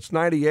something that's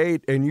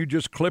 98 and you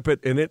just clip it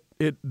and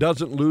it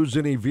doesn't lose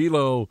any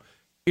velo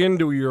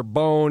into your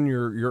bone,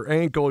 your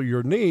ankle,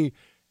 your knee.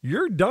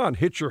 You're done.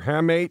 Hit your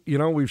hamate.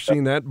 We've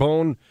seen that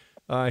bone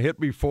hit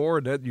before.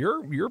 That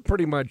you're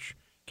pretty much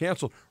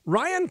canceled.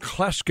 Ryan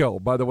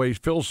Klesko, by the way,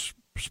 Phil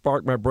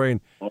sparked my brain.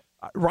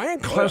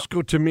 Ryan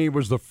Klesko to me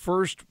was the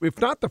first, if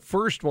not the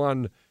first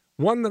one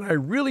that I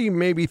really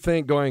maybe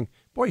think going,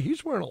 boy,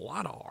 he's wearing a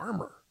lot of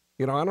armor.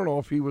 I don't know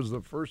if he was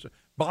the first.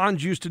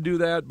 Bonds used to do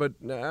that, but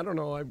I don't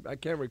know. I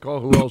can't recall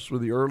who else were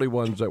the early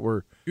ones that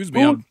were. Excuse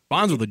me,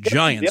 Bonds with the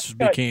Giants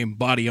became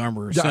body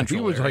armor central.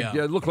 He was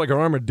it looked like an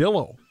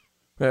armadillo.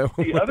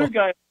 The other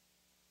guy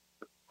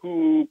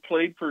who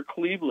played for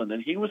Cleveland,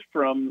 and he was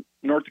from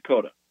North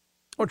Dakota.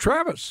 Oh,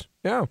 Travis.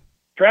 Yeah.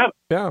 Travis.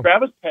 Yeah.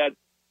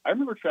 I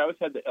remember Travis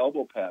had the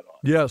elbow pad on.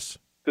 Yes.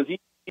 Because he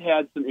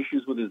had some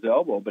issues with his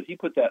elbow, but he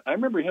put that. I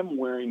remember him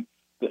wearing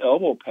the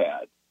elbow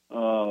pad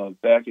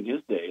back in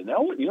his day, and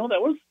that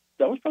was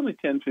probably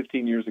 10,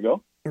 15 years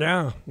ago.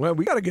 Yeah. Well,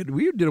 we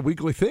did a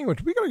weekly thing.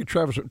 We got to get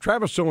Travis.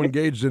 Travis so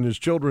engaged in his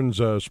children's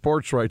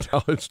sports right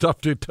now. It's tough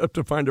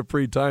to find a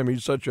free time.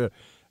 He's such a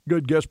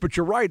good guest. But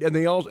you're right, and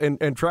they all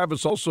and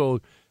Travis also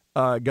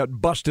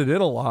got busted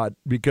in a lot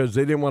because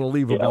they didn't want to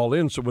leave a ball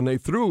in. So when they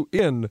threw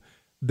in,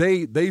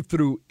 they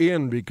threw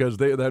in because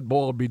that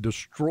ball would be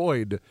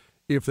destroyed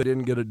if they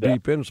didn't get it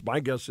deep in. So my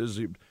guess is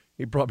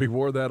he probably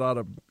wore that out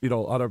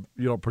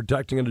of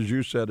protecting it, as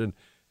you said,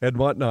 and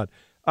whatnot.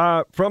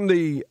 From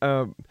the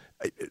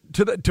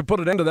to put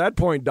it into that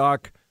point,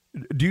 Doc,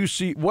 do you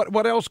see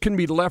what else can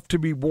be left to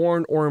be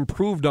worn or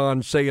improved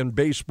on, say in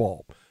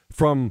baseball,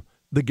 from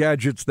the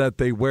gadgets that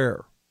they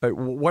wear?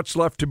 What's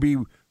left to be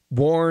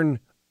worn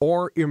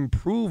or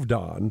improved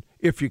on,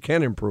 if you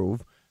can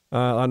improve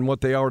on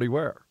what they already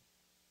wear?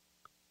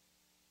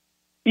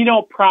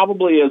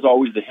 Probably as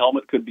always, the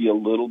helmet could be a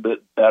little bit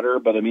better,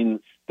 but I mean,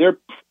 they're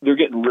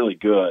getting really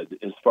good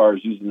as far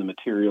as using the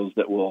materials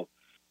that will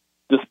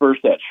disperse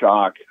that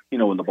shock,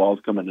 when the ball's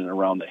coming in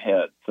around the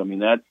head. So I mean,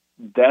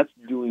 that's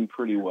doing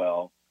pretty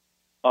well.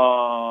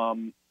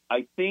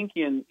 I think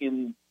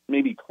in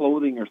maybe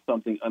clothing or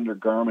something,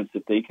 undergarments,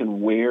 that they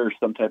can wear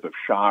some type of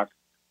shock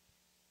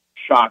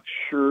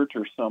shirt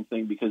or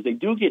something, because they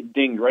do get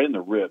dinged right in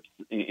the ribs,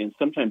 and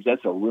sometimes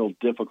that's a real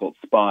difficult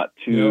spot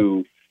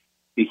to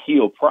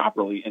heal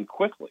properly and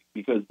quickly,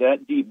 because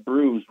that deep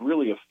bruise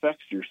really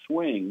affects your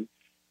swing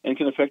and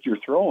can affect your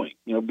throwing,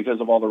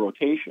 because of all the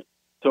rotation.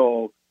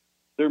 So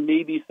there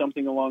may be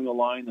something along the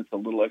line that's a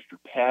little extra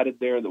padded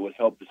there that would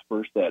help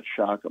disperse that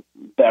shock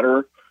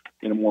better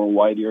in a more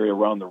wide area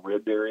around the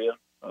rib area.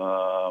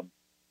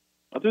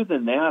 Other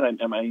than that, I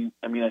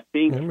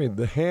think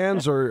the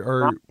hands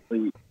are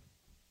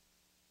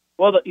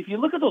well, if you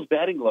look at those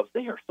batting gloves,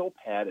 they are so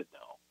padded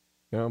now.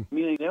 Yeah. I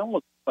mean, they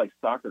almost look like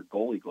soccer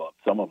goalie gloves,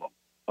 some of them.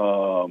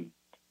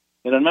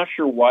 And I'm not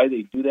sure why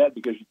they do that,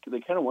 because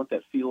they kind of want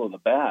that feel of the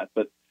bat.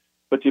 But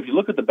if you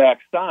look at the back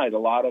side, a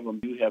lot of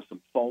them do have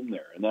some foam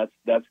there, and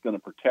that's going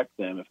to protect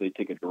them if they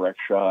take a direct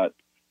shot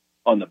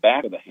on the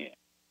back of the hand.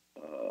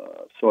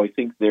 So I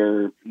think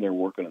they're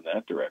working in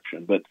that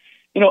direction. But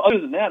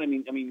other than that, I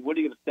mean, what are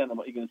you going to send them?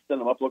 You're going to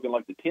send them up looking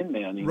like the Tin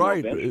Man,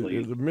 Right,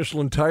 eventually. the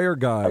Michelin tire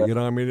guy.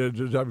 I mean,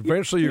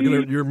 eventually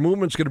your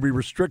movement's going to be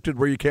restricted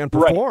where you can't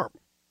perform.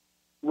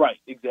 Right,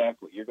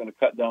 exactly. You're going to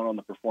cut down on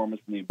the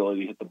performance and the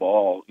ability to hit the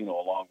ball, a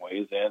long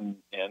ways and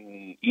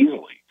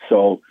easily.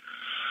 So,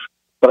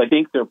 but I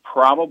think they're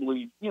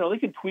probably, they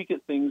can tweak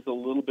at things a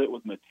little bit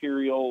with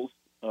materials.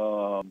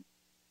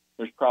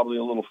 There's probably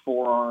a little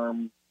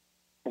forearm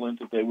splint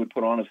that they would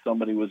put on if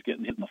somebody was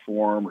getting hit in the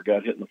forearm or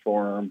got hit in the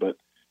forearm. But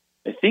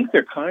I think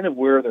they're kind of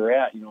where they're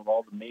at,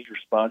 all the major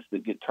spots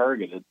that get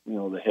targeted,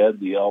 the head,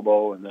 the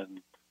elbow, and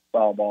then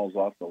foul balls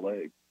off the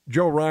leg.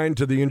 Joe Ryan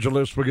to the injury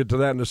list. We'll get to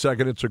that in a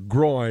second. It's a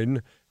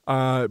groin.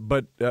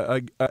 But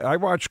I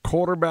watched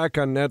Quarterback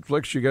on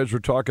Netflix. You guys were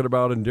talking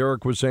about, and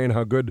Derek was saying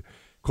how good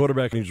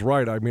Quarterback, and he's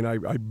right. I mean, I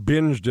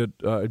binged it.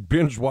 I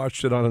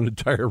binge-watched it on an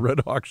entire Red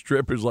Hawks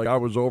trip. It was like I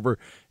was over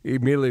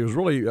immediately. It was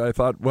really, I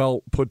thought,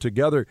 well put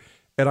together.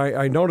 And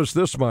I noticed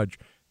this much,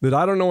 that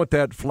I don't know what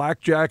that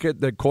flak jacket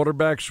that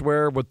quarterbacks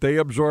wear, what they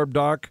absorb,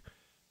 Doc,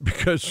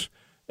 because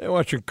they're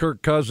watching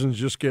Kirk Cousins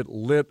just get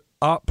lit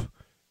up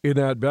in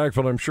that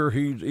backfield. I'm sure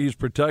he's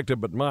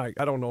protected, but Mike,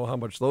 I don't know how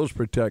much those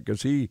protect,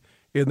 because in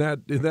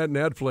that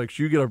Netflix,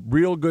 you get a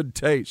real good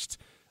taste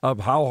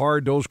of how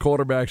hard those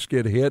quarterbacks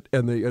get hit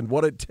and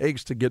what it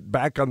takes to get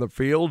back on the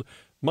field.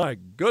 My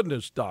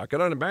goodness, Doc, I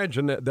don't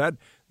imagine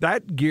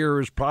that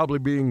gear is probably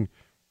being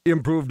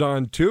improved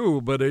on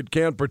too, but it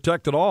can't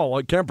protect it all.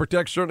 It can't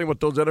protect certainly what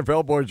those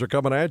NFL boys are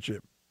coming at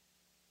you.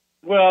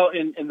 Well,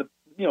 and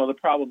the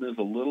problem is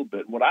a little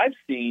bit what I've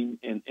seen,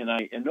 and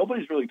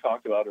nobody's really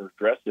talked about or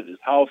addressed it, is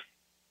how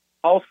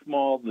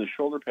small the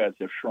shoulder pads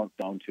have shrunk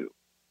down to.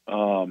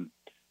 I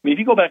mean, if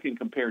you go back and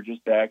compare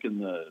just back in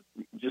the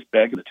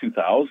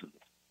 2000s,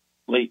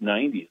 late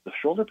 90s, the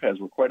shoulder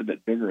pads were quite a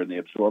bit bigger and they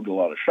absorbed a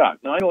lot of shock.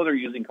 Now I know they're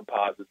using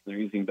composites and they're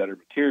using better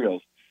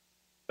materials,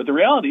 but the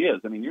reality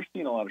is, I mean, you're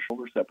seeing a lot of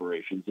shoulder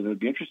separations, and it would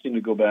be interesting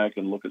to go back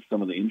and look at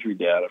some of the injury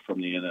data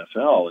from the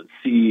NFL and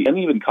see, and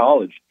even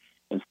college,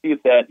 and see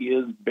if that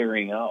is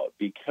bearing out,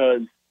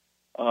 because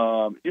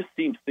it just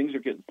seems things are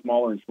getting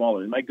smaller and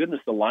smaller. And my goodness,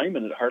 the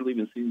linemen, it hardly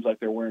even seems like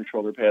they're wearing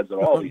shoulder pads at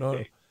all these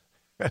days.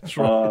 That's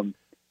right.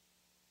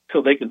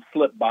 So they can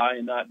slip by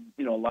and not,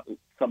 let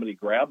somebody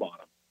grab on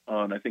them.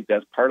 And I think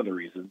that's part of the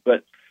reason.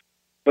 But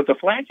the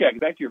flak jacket,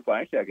 back to your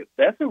flak jacket,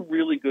 that's a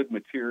really good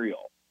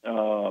material.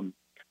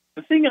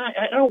 The thing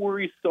I don't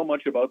worry so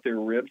much about their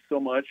ribs so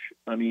much.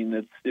 I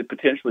mean, it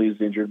potentially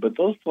is injured, but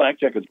those flak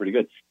jackets are pretty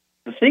good.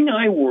 The thing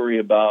I worry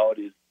about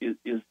is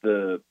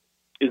the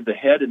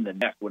head and the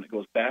neck when it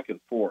goes back and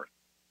forth.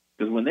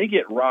 Because when they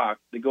get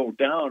rocked, they go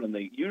down and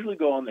they usually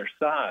go on their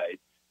side,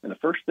 and the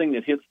first thing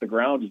that hits the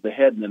ground is the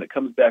head, and then it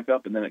comes back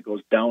up, and then it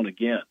goes down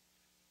again.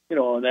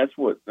 And that's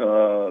what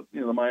the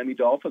Miami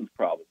Dolphins'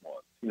 problem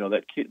was.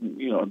 That kid,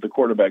 the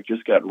quarterback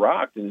just got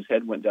rocked, and his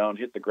head went down,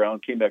 hit the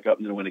ground, came back up,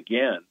 and then went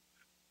again.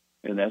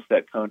 And that's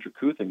that contra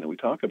coup thing that we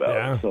talk about.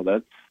 Yeah. So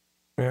that's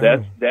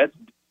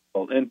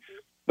difficult.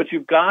 But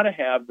you've got to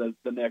have the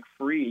neck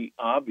free,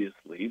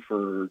 obviously,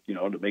 for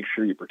to make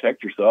sure you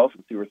protect yourself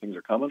and see where things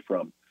are coming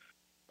from.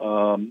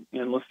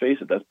 And let's face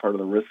it, that's part of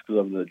the risks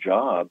of the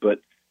job. But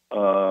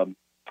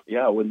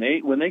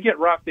when they get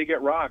rocked, they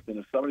get rocked. And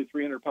if somebody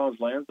 300 pounds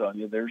lands on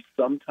you, there's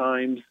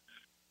sometimes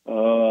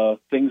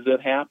things that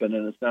happen,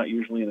 and it's not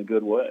usually in a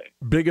good way.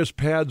 Biggest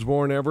pads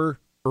worn ever,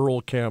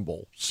 Earl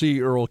Campbell.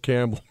 See Earl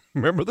Campbell.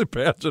 Remember the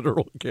pads at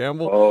Earl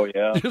Campbell? Oh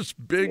yeah, just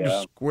big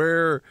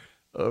square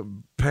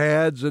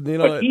pads, and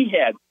But he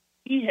had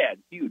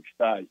huge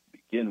thighs to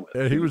begin with.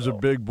 Yeah, he was a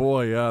big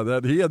boy. Yeah,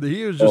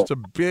 he was just a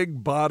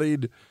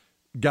big-bodied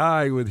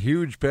guy with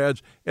huge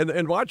pads.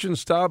 And watching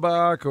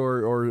Staubach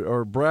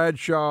or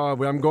Bradshaw,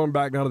 I'm going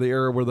back now to the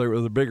era where they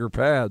were the bigger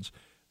pads.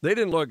 They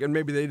didn't look, and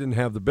maybe they didn't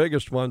have the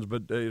biggest ones,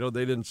 but they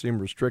didn't seem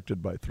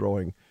restricted by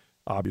throwing,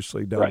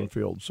 obviously, down the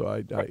field. So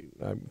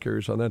I'm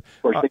curious on that.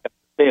 Of course,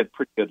 they had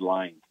pretty good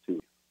lines too.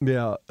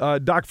 Yeah,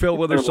 Doc Phil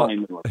with us.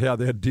 Yeah,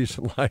 they had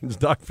decent lines.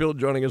 Doc Phil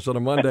joining us on a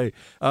Monday.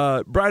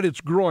 Brad, it's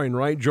groin,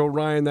 right? Joe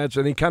Ryan,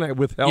 and he kind of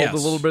withheld a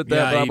little bit.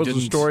 That was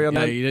the story on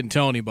that. Yeah, he didn't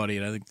tell anybody,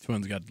 and I think the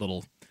Twins got a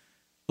little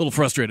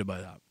frustrated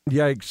by that.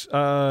 Yikes.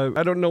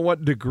 I don't know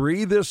what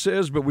degree this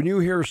is, but when you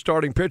hear a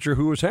starting pitcher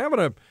who was having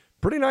a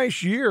pretty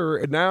nice year,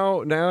 and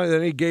now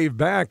then he gave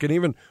back, and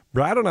even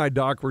Brad and I,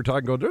 Doc, were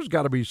talking, there's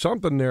got to be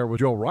something there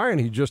with Joe Ryan.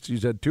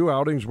 He's had 2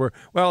 outings where,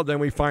 then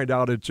we find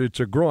out it's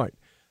a groin.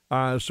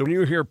 So when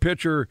you hear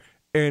pitcher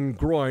and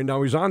groin,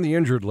 now he's on the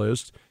injured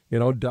list.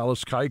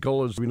 Dallas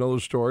Keuchel, as we know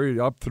the story,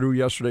 up through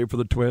yesterday for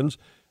the Twins.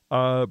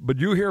 But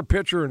you hear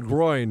pitcher and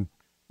groin,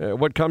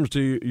 what comes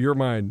to your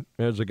mind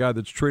as a guy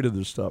that's treated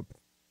this stuff?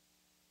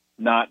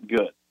 Not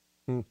good.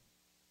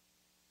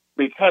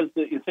 Because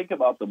you think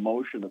about the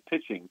motion of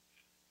pitching,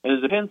 and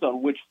it depends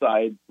on which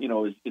side,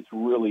 it's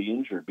really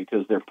injured,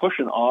 because they're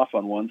pushing off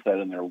on one side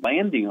and they're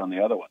landing on the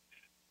other one.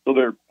 So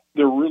they're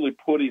really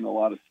putting a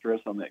lot of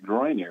stress on that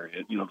groin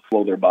area, to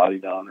slow their body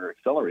down or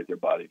accelerate their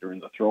body during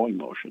the throwing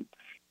motion.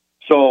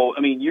 So,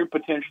 you're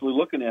potentially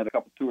looking at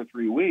 2 or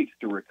 3 weeks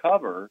to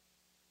recover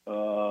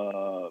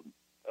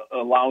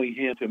allowing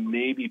him to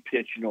maybe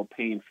pitch,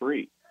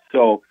 pain-free.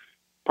 So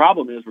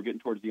problem is we're getting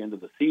towards the end of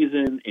the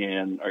season,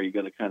 and are you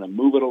going to kind of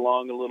move it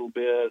along a little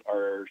bit,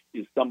 or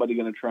is somebody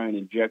going to try and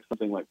inject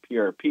something like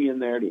PRP in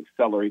there to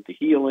accelerate the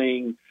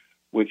healing,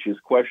 which is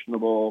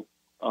questionable?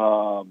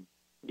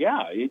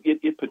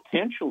 It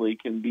potentially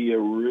can be a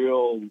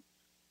real,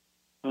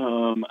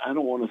 I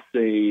don't want to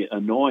say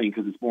annoying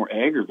because it's more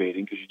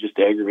aggravating because you just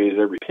aggravated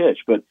every pitch,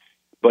 but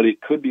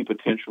it could be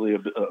potentially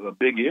a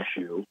big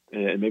issue,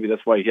 and maybe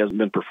that's why he hasn't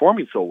been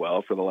performing so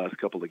well for the last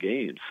couple of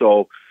games.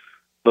 So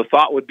the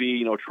thought would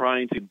be,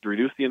 trying to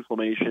reduce the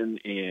inflammation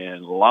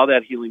and allow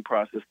that healing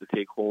process to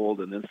take hold,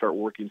 and then start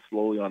working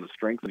slowly on a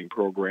strengthening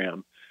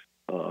program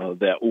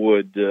that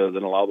would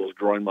then allow those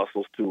groin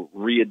muscles to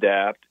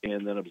readapt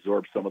and then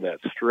absorb some of that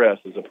stress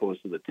as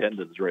opposed to the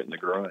tendons right in the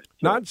groin. So,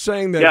 not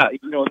saying that,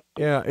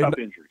 tough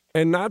injury.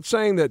 And not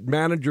saying that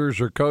managers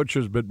or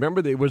coaches, but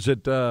remember, what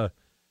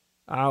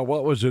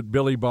was it,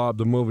 Billy Bob,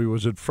 the movie?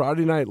 Was it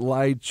Friday Night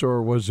Lights,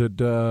 or was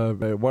it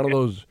one of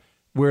those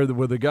where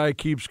the guy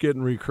keeps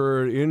getting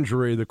recurrent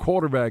injury, the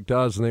quarterback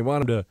does, and they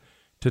want him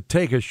to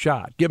take a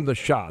shot, give him the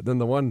shot. Then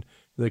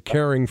the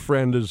caring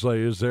friend is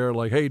there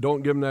like, hey,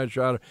 don't give him that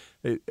shot.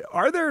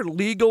 Are there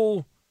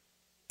legal?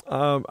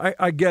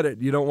 I get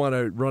it. You don't want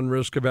to run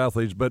risk of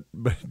athletes, but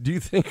do you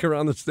think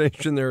around the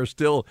station there are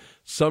still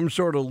some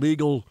sort of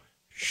legal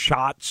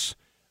shots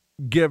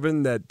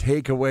given that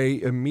take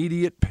away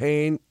immediate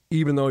pain,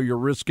 even though you're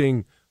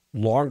risking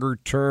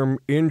longer-term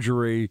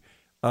injury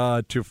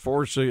to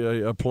force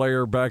a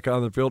player back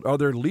on the field? Are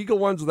there legal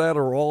ones that,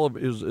 or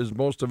is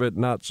most of it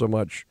not so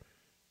much?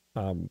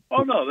 No.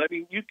 I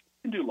mean, you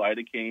can do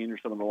lidocaine or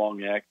some of the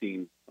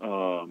long-acting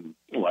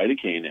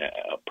lidocaine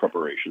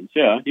preparations.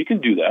 Yeah, you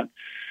can do that.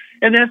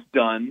 And that's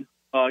done.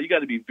 You got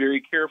to be very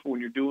careful when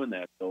you're doing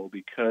that, though,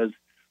 because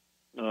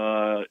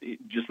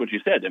just what you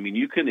said. I mean,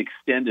 you can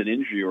extend an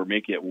injury or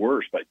make it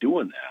worse by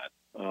doing that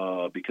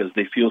because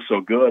they feel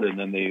so good and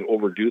then they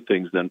overdo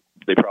things then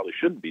they probably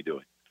shouldn't be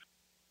doing.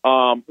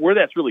 Where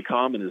that's really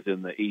common is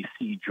in the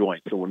AC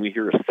joint. So when we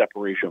hear a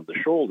separation of the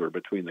shoulder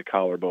between the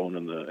collarbone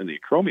and the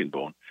acromion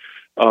bone,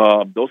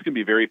 those can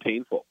be very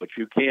painful. But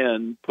you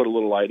can put a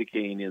little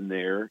lidocaine in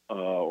there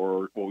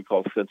or what we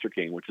call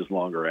sensorcaine, which is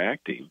longer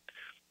acting.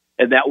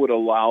 And that would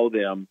allow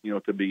them,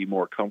 to be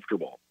more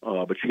comfortable.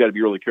 But you got to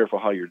be really careful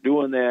how you're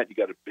doing that. You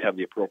got to have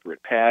the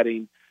appropriate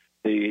padding.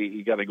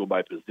 You got to go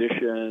by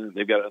position.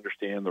 They've got to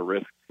understand the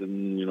risks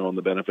and and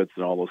the benefits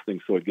and all those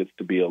things. So it gets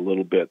to be a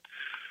little bit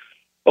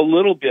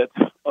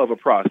of a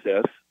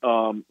process.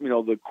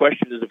 The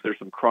question is if there's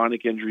some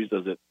chronic injuries,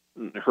 does it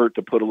hurt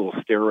to put a little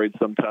steroid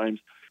sometimes?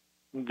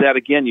 That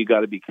again, you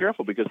got to be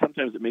careful because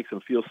sometimes it makes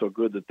them feel so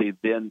good that they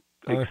then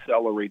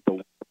accelerate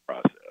the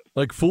process.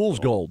 Like fool's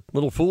gold,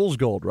 little fool's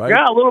gold, right?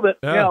 Yeah, a little bit.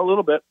 Yeah, a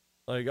little bit.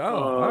 Like,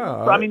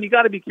 I mean, you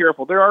got to be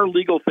careful. There are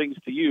legal things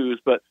to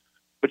use, but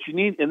you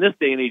need, in this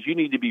day and age, you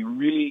need to be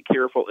really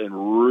careful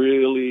and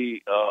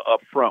really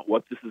upfront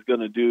what this is going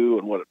to do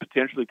and what it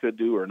potentially could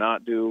do or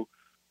not do,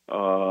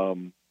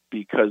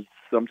 because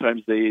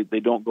sometimes they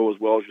don't go as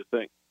well as you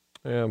think.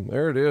 Yeah,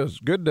 there it is.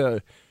 Good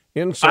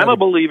insight. I'm a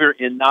believer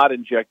in not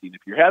injecting.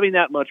 If you're having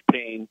that much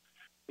pain,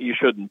 you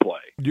shouldn't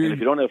play. And if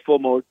you don't have full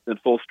motion and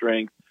full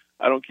strength,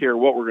 I don't care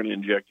what we're going to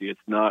inject you. It's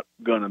not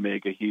going to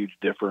make a huge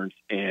difference,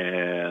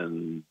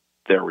 and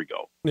there we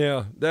go.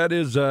 Yeah, that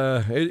is.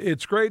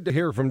 It's great to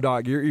hear from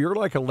Doc. You're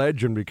like a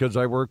legend because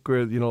I work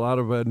with a lot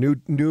of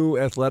new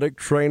athletic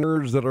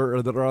trainers that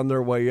are on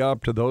their way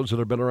up to those that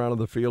have been around in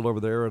the field over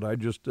there, and I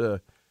just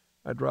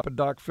I drop a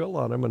Doc Phil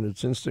on them, and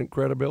it's instant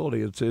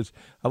credibility. It's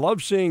I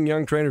love seeing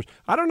young trainers.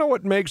 I don't know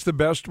what makes the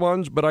best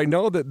ones, but I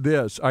know that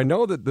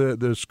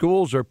the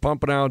schools are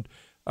pumping out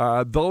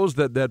those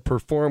that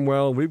perform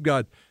well. We've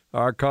got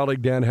our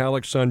colleague Dan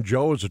Halleck's son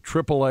Joe is a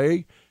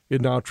AAA.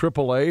 Now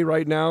AAA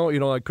right now.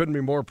 I couldn't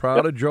be more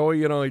proud of Joey.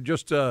 He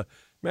just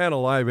man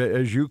alive,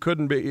 as you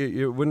couldn't be.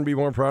 You wouldn't be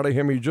more proud of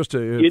him. He's just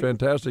a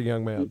fantastic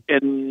young man.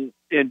 And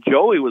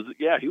Joey was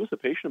he was a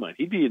patient of mine.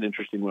 He'd be an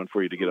interesting one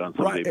for you to get on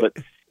someday. Right.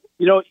 But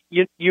you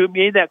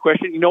made that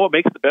question. You know what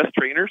makes the best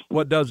trainers?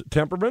 What does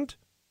temperament?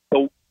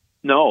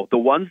 No, the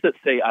ones that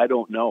say I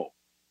don't know.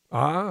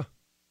 The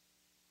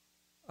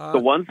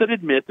ones that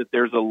admit that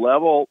there's a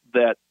level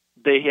that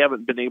they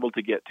haven't been able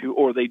to get to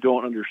or they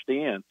don't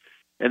understand.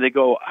 And they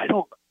go, I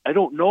don't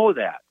know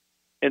that.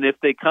 And if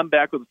they come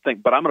back with a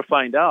thing, but I'm going to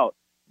find out,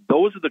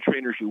 those are the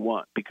trainers you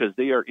want because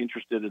they are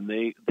interested and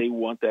they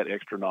want that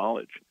extra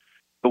knowledge.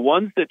 The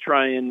ones that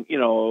try and,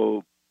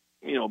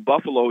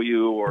 buffalo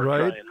you or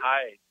try and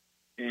hide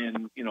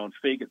and, and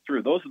fake it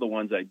through, those are the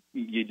ones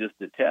you just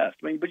detest.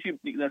 I mean, but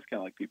that's kind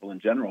of like people in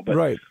general. But,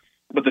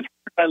 but the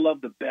trainers I love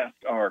the best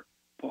are,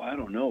 I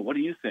don't know. What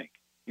do you think?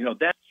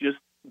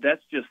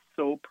 That's just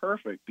so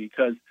perfect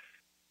because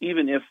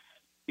even if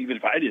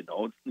I didn't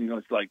know,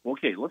 it's like,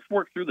 okay, let's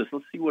work through this.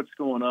 Let's see what's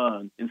going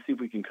on and see if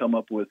we can come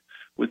up with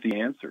the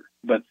answer.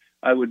 But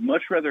I would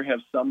much rather have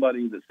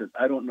somebody that says,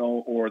 I don't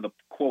know, or the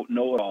quote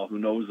know-it-all who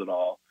knows it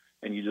all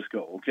and you just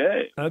go,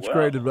 okay. That's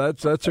well, great.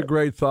 That's a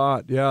great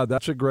thought. Yeah,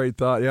 that's a great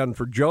thought. Yeah, and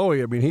for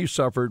Joey, I mean, he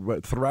suffered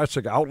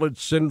thoracic outlet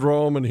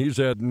syndrome, and he's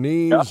had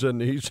knees,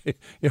 and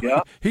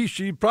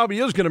he probably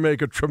is going to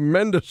make a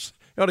tremendous.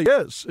 He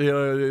is.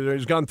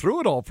 He's gone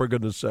through it all, for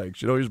goodness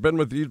sakes. He's been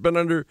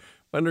under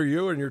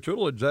you and your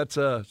tutelage. That's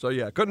so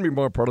yeah. Couldn't be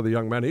more part of the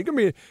young man. He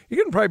can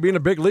probably be in a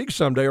big league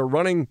someday or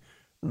running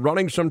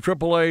some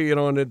AAA.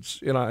 And it's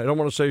I don't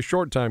want to say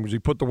short time because he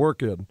put the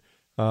work in.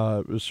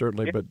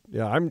 Certainly, but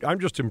yeah, I'm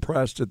just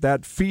impressed at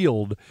that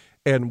field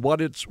and what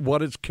it's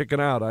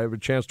kicking out. I have a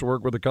chance to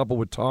work with a couple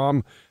with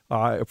Tom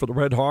for the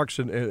Red Hawks,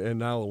 and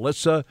now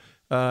Alyssa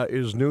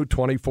is new,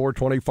 24,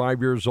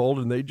 25 years old,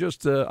 and they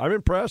just I'm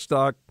impressed,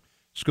 Doc.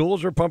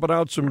 Schools are pumping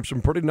out some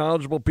pretty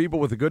knowledgeable people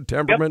with a good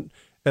temperament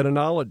and a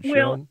knowledge.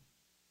 Well, I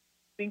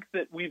think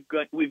that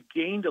we've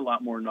gained a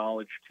lot more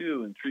knowledge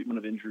too in treatment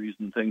of injuries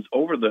and things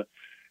over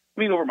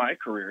my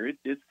career.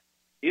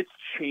 It's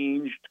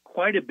changed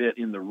quite a bit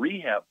in the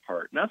rehab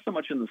part, not so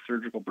much in the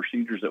surgical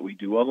procedures that we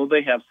do, although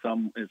they have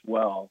some as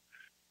well.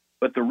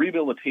 But the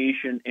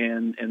rehabilitation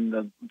and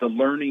the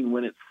learning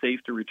when it's safe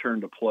to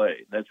return to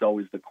play, that's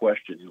always the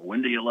question.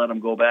 When do you let them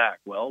go back?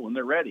 Well, when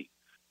they're ready.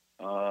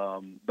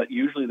 But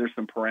usually there's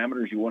some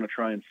parameters you want to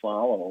try and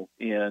follow.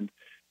 And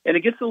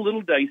it gets a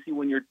little dicey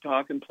when you're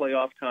talking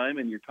playoff time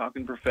and you're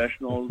talking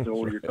professionals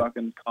or you're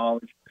talking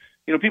college.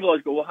 People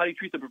always go, well, how do you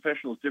treat the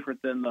professionals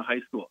different than the high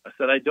school? I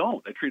said, I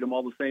don't. I treat them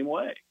all the same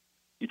way.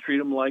 You treat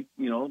them like,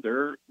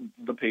 they're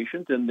the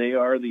patient and they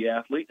are the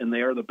athlete and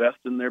they are the best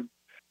in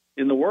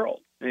the world.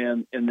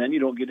 And then you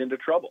don't get into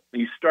trouble.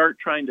 You start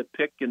trying to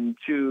pick and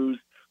choose,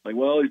 like,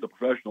 well, he's a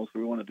professional, so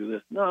we want to do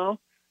this. No,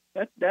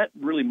 that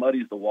really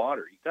muddies the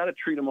water. You got to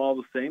treat them all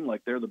the same,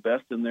 like they're the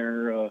best in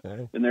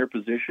their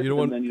position,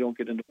 and then you don't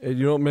get into. And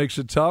you know what makes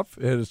it tough?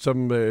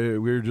 And we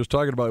were just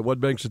talking about what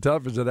makes it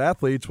tough is that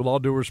athletes, with all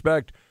due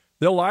respect,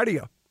 they'll lie to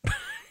you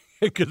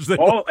because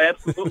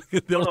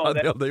absolutely they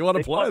want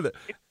to play that.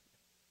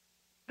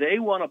 They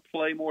want to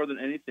play more than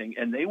anything,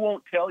 and they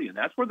won't tell you. And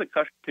that's where the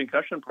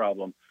concussion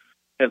problem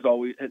has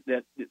always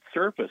that it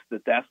surfaced.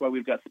 That's why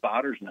we've got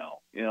spotters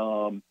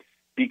now.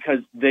 Because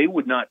they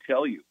would not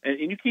tell you.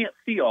 And you can't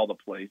see all the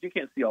plays. You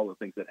can't see all the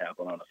things that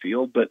happen on a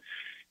field.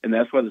 And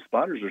that's why the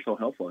spotters are so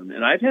helpful.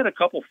 And I've had a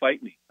couple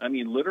fight me. I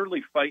mean,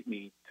 literally fight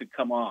me to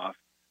come off.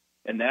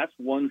 And that's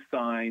one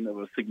sign of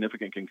a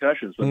significant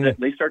concussion. So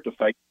they start to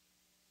fight.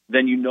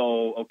 Then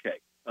okay,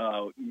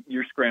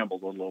 you're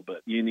scrambled a little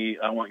bit.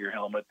 I want your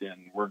helmet,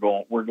 and we're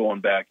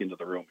going back into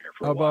the room here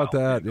for a while. How about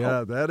that?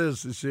 Yeah, that is.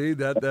 See,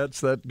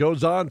 that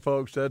goes on,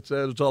 folks. That's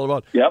what it's all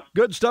about. Yep.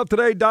 Good stuff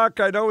today, Doc.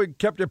 I know we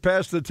kept you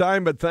past the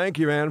time, but thank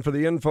you, man, for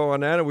the info on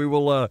that. And we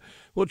will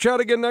we'll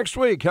chat again next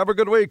week. Have a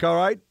good week. All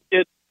right.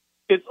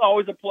 It's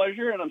always a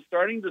pleasure, and I'm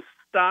starting to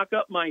stock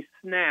up my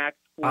snacks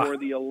for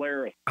the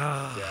Alaris.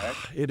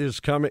 It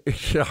is coming.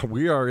 Yeah,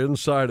 we are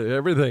inside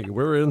everything.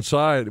 We're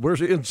inside. We're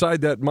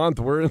inside that month.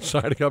 We're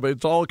inside.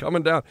 It's all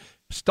coming down.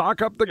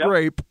 Stock up the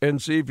grape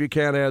and see if you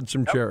can't add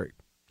some cherry.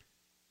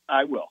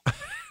 I will.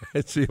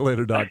 See you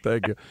later, Doc.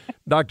 Thank you.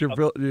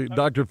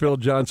 Dr. Phil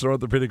Johnson,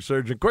 orthopedic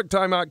surgeon. Quick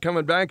timeout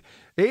coming back.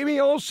 Amy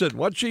Olson,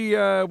 what's she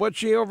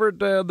over at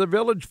the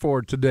Village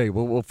for today?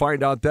 We'll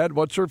find out that.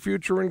 What's her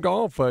future in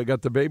golf?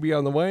 Got the baby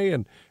on the way,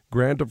 and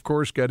Grant, of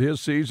course, got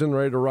his season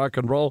ready to rock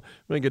and roll.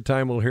 When we get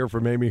time, we'll hear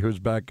from Amy, who's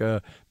back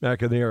in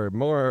the area.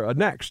 More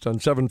next on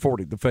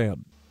 740, The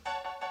Fan.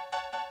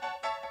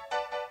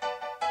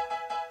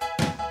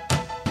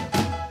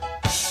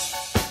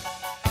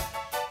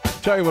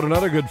 Tell you what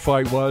another good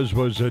fight was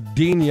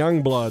Dean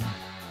Youngblood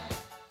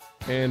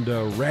and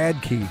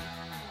Radke.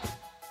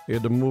 He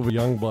had the movie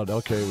Youngblood.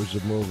 Okay, it was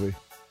a movie.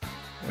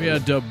 We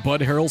had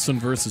Bud Harrelson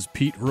versus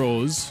Pete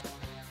Rose.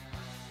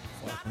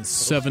 The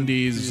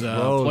 70s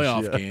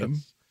playoff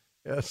game.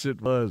 Yes, it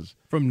was.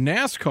 From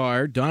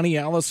NASCAR, Donnie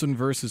Allison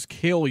versus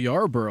Cale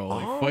Yarborough.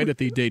 They fight at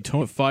the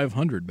Daytona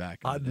 500 back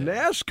in the day.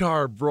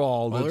 NASCAR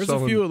brawl. Well, there's a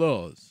few of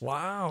those.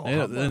 Wow.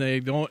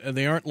 And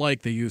they aren't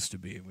like they used to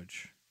be,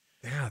 which...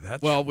 Yeah,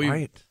 that's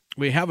right.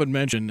 We haven't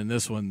mentioned, and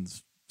this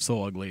one's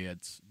so ugly,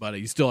 but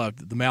you still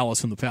have the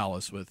Malice in the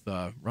Palace with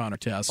Ron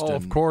Artest. Oh,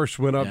 of course,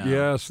 went up.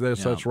 Yeah, yes,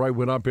 that's right.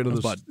 Went up into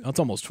that's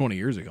almost 20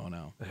 years ago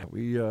now.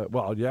 We and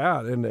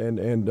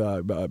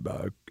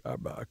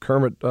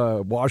Kermit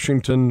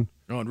Washington.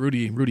 Oh, and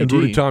Rudy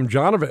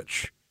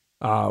Tomjanovich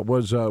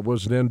was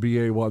an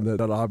NBA one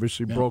that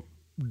obviously broke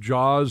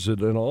Jaws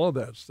and all of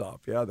that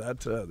stuff. Yeah,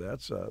 that's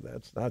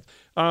not.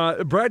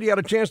 Brad, you had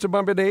a chance to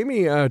bump into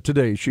Amy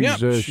today.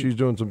 She's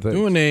doing some things.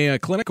 Doing a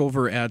clinic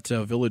over at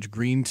Village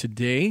Green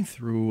today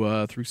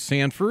through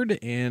Sanford,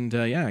 and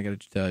I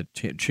got a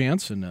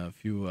chance, and a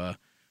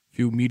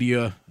few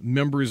media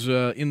members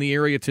in the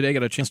area today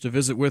got a chance to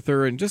visit with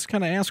her and just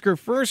kind of ask her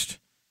first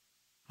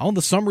how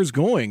the summer's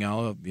going,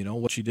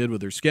 what she did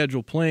with her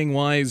schedule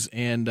playing-wise,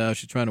 and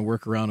she's trying to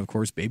work around, of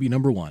course, baby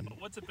number one.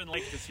 What's it been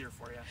like this year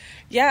for you?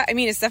 Yeah, I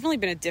mean, it's definitely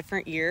been a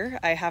different year.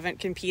 I haven't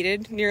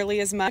competed nearly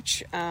as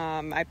much.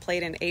 I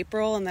played in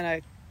April and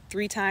then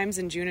 3 times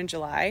in June and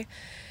July.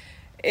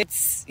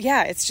 it's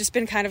just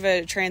been kind of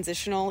a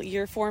transitional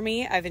year for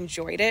me. I've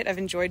enjoyed it. I've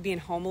enjoyed being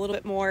home a little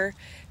bit more,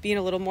 being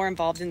a little more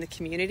involved in the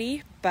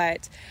community.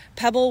 But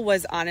Pebble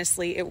was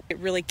honestly, it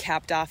really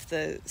capped off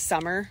the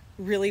summer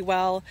really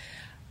well.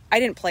 I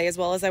didn't play as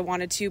well as I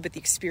wanted to, but the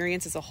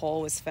experience as a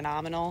whole was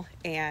phenomenal.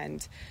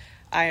 And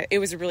it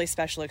was a really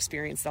special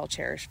experience that I'll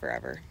cherish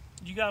forever.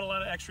 You got a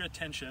lot of extra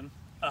attention.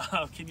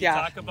 Can you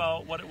talk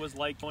about what it was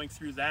like going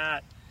through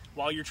that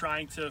while you're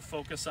trying to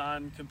focus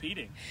on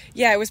competing?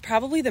 Yeah, it was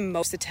probably the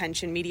most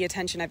media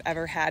attention I've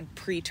ever had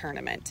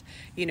pre-tournament,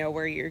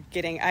 where you're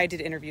getting, I did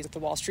interviews with the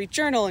Wall Street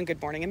Journal and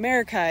Good Morning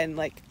America and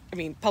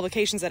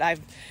publications that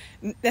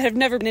have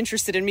never been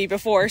interested in me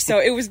before. So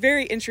it was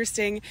very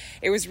interesting.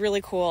 It was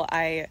really cool.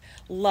 I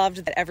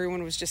loved that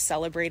everyone was just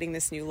celebrating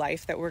this new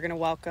life that we're going to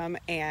welcome.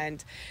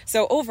 And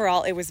so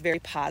overall, it was very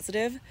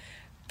positive.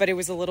 But it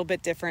was a little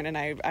bit different, and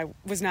I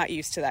was not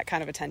used to that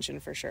kind of attention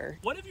for sure.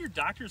 What have your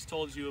doctors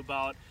told you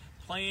about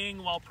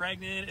playing while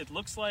pregnant? It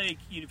looks like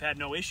you've had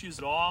no issues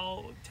at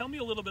all. Tell me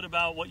a little bit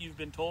about what you've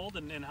been told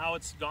and how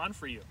it's gone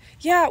for you.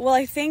 Yeah,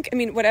 well,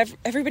 what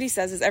everybody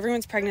says is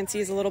everyone's pregnancy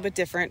is a little bit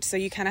different, so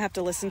you kind of have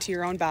to listen to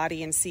your own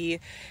body and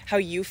see how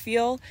you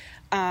feel.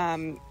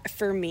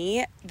 For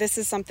me, this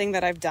is something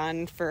that I've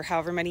done for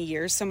however many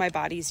years, so my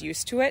body's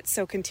used to it.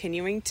 So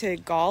continuing to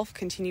golf,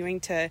 continuing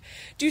to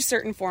do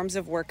certain forms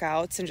of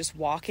workouts and just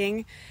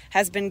walking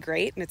has been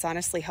great. And it's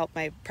honestly helped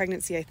my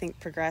pregnancy, I think,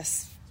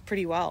 progress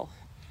pretty well.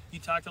 You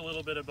talked a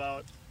little bit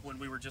about when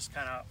we were just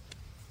kind of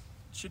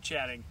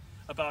chit-chatting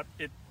about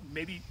it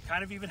maybe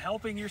kind of even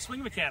helping your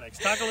swing mechanics.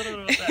 Talk a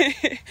little bit about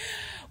that.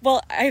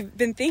 Well, I've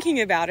been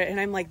thinking about it, and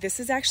I'm like, this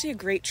is actually a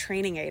great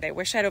training aid. I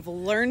wish I'd have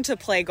learned to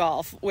play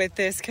golf with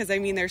this because,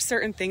 there's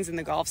certain things in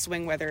the golf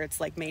swing, whether it's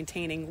like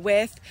maintaining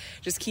width,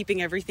 just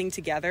keeping everything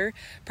together.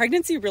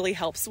 Pregnancy really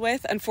helps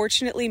with.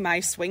 Unfortunately, my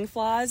swing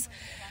flaws,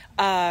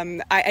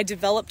 I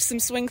developed some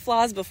swing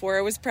flaws before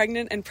I was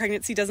pregnant, and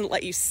pregnancy doesn't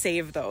let you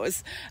save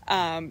those.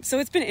 So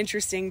it's been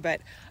interesting, but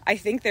I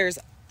think there's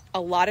a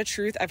lot of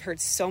truth. I've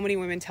heard so many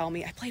women tell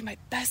me I played my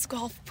best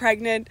golf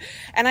pregnant,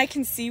 and I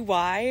can see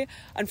why.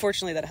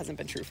 Unfortunately, that hasn't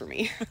been true for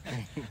me.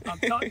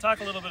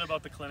 Talk a little bit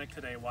about the clinic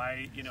today.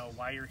 Why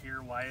you're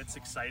here, why it's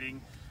exciting.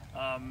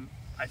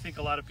 I think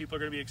a lot of people are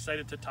going to be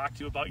excited to talk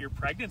to you about your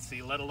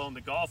pregnancy, let alone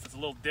the golf. It's a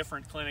little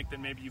different clinic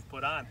than maybe you've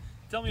put on.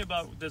 Tell me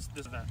about this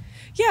event.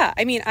 Yeah,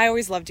 I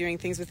always love doing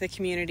things with the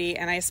community,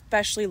 and I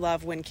especially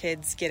love when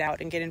kids get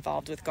out and get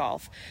involved with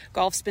golf.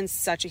 Golf's been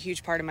such a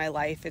huge part of my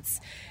life. It's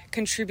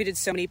contributed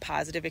so many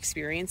positive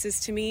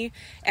experiences to me,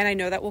 and I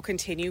know that will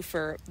continue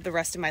for the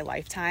rest of my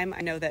lifetime.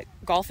 I know that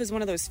golf is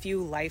one of those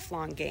few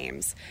lifelong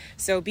games.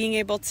 So being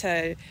able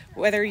to,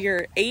 whether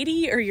you're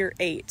 80 or you're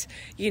 8,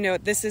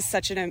 this is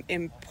such an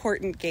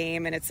important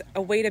game, and it's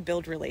a way to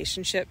build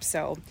relationships.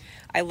 So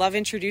I love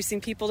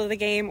introducing people to the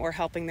game or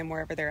helping them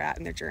wherever they're at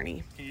in their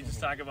journey. Can you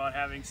just talk about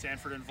having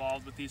Sanford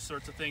involved with these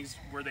sorts of things?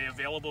 Were they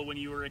available when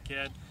you were a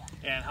kid?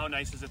 And how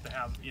nice is it to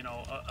have,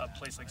 a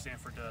place like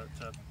Sanford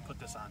to put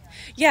this on?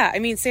 Yeah,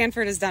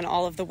 Sanford has done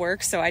all of the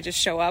work, so I just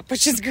show up,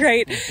 which is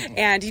great.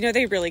 And,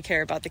 they really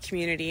care about the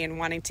community and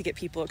wanting to get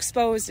people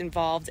exposed,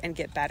 involved, and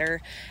get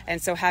better.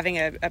 And so having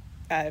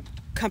a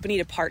company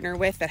to partner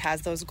with that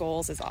has those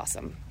goals is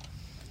awesome.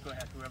 Go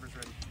ahead, whoever's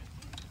ready.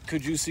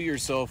 Could you see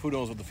yourself, who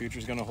knows what the future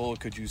is going to hold,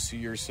 could you see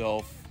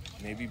yourself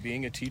maybe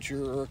being a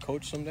teacher or a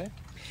coach someday?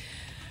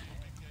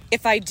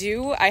 If I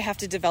do, I have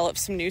to develop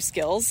some new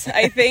skills.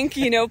 I think,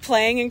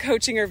 playing and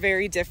coaching are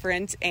very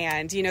different.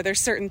 And,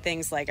 there's certain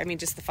things like,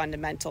 just the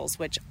fundamentals,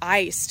 which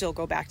I still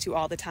go back to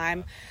all the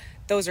time.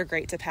 Those are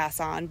great to pass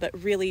on. But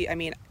really,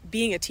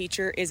 being a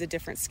teacher is a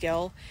different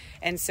skill.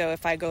 And so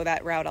if I go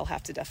that route, I'll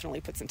have to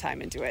definitely put some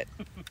time into it.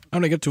 I'm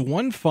going to get to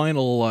one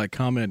final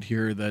comment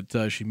here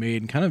that she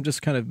made and kind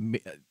of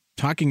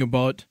talking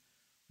about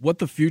what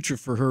the future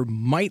for her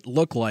might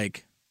look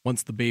like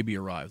once the baby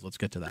arrives. Let's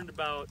get to that.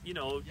 About,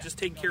 just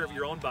taking care of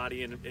your own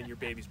body and your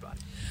baby's body.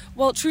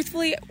 Well,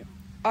 truthfully,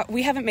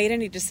 we haven't made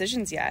any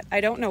decisions yet. I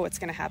don't know what's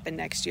going to happen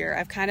next year.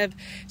 I've kind of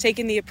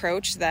taken the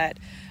approach that,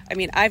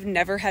 I've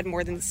never had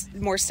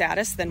more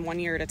status than 1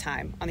 year at a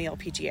time on the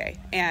LPGA.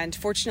 And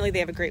fortunately, they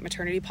have a great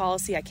maternity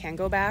policy. I can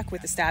go back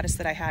with the status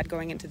that I had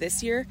going into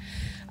this year.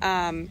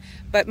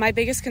 But my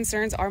biggest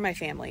concerns are my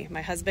family,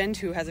 my husband,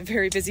 who has a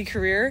very busy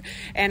career,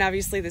 and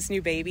obviously this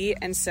new baby.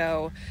 And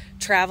so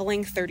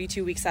traveling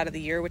 32 weeks out of the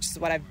year, which is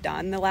what I've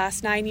done the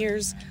last 9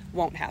 years,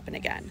 won't happen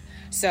again.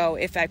 So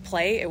if I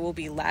play, it will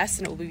be less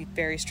and it will be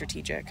very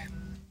strategic.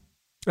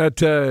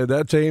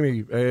 That's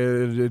Amy.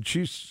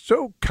 She's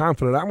so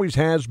confident, always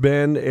has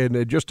been,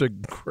 and just a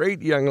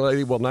great young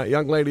lady. Well, not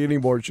young lady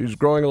anymore. She's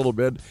growing a little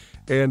bit.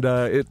 And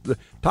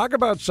talk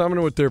about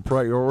someone with their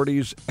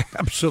priorities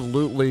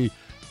absolutely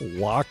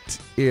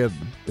locked in.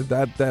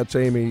 That's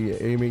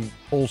Amy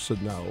Olson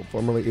now,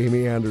 formerly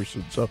Amy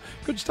Anderson. So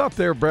good stuff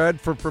there,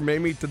 Brad, from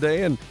Amy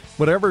today. And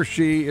whatever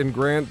she and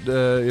Grant,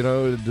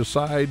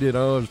 decide,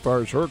 as far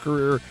as her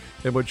career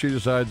and what she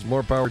decides,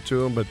 more power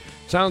to them. But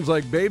sounds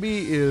like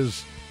baby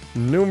is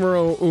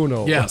Numero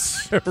uno.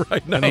 Yes.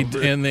 Right now.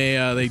 And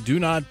they do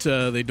not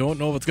they don't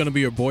know if it's going to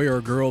be a boy or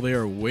a girl. They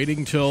are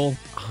waiting till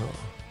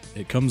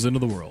it comes into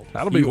the world.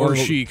 That'll be one of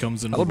she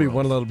comes into the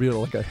world. That'll be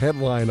like a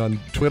headline on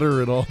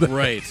Twitter and all that.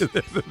 Right.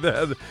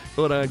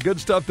 But good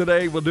stuff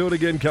today. We'll do it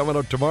again coming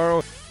up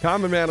tomorrow.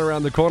 Common Man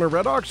around the corner.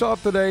 Red Hawks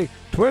off today.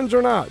 Twins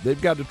or not. They've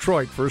got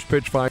Detroit. First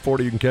pitch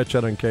 5:40. You can catch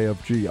that on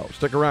KFGO.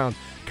 Stick around.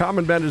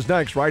 Common Man is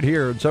next right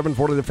here at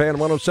 740 The Fan,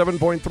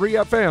 107.3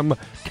 FM,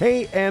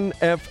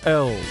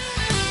 KNFL.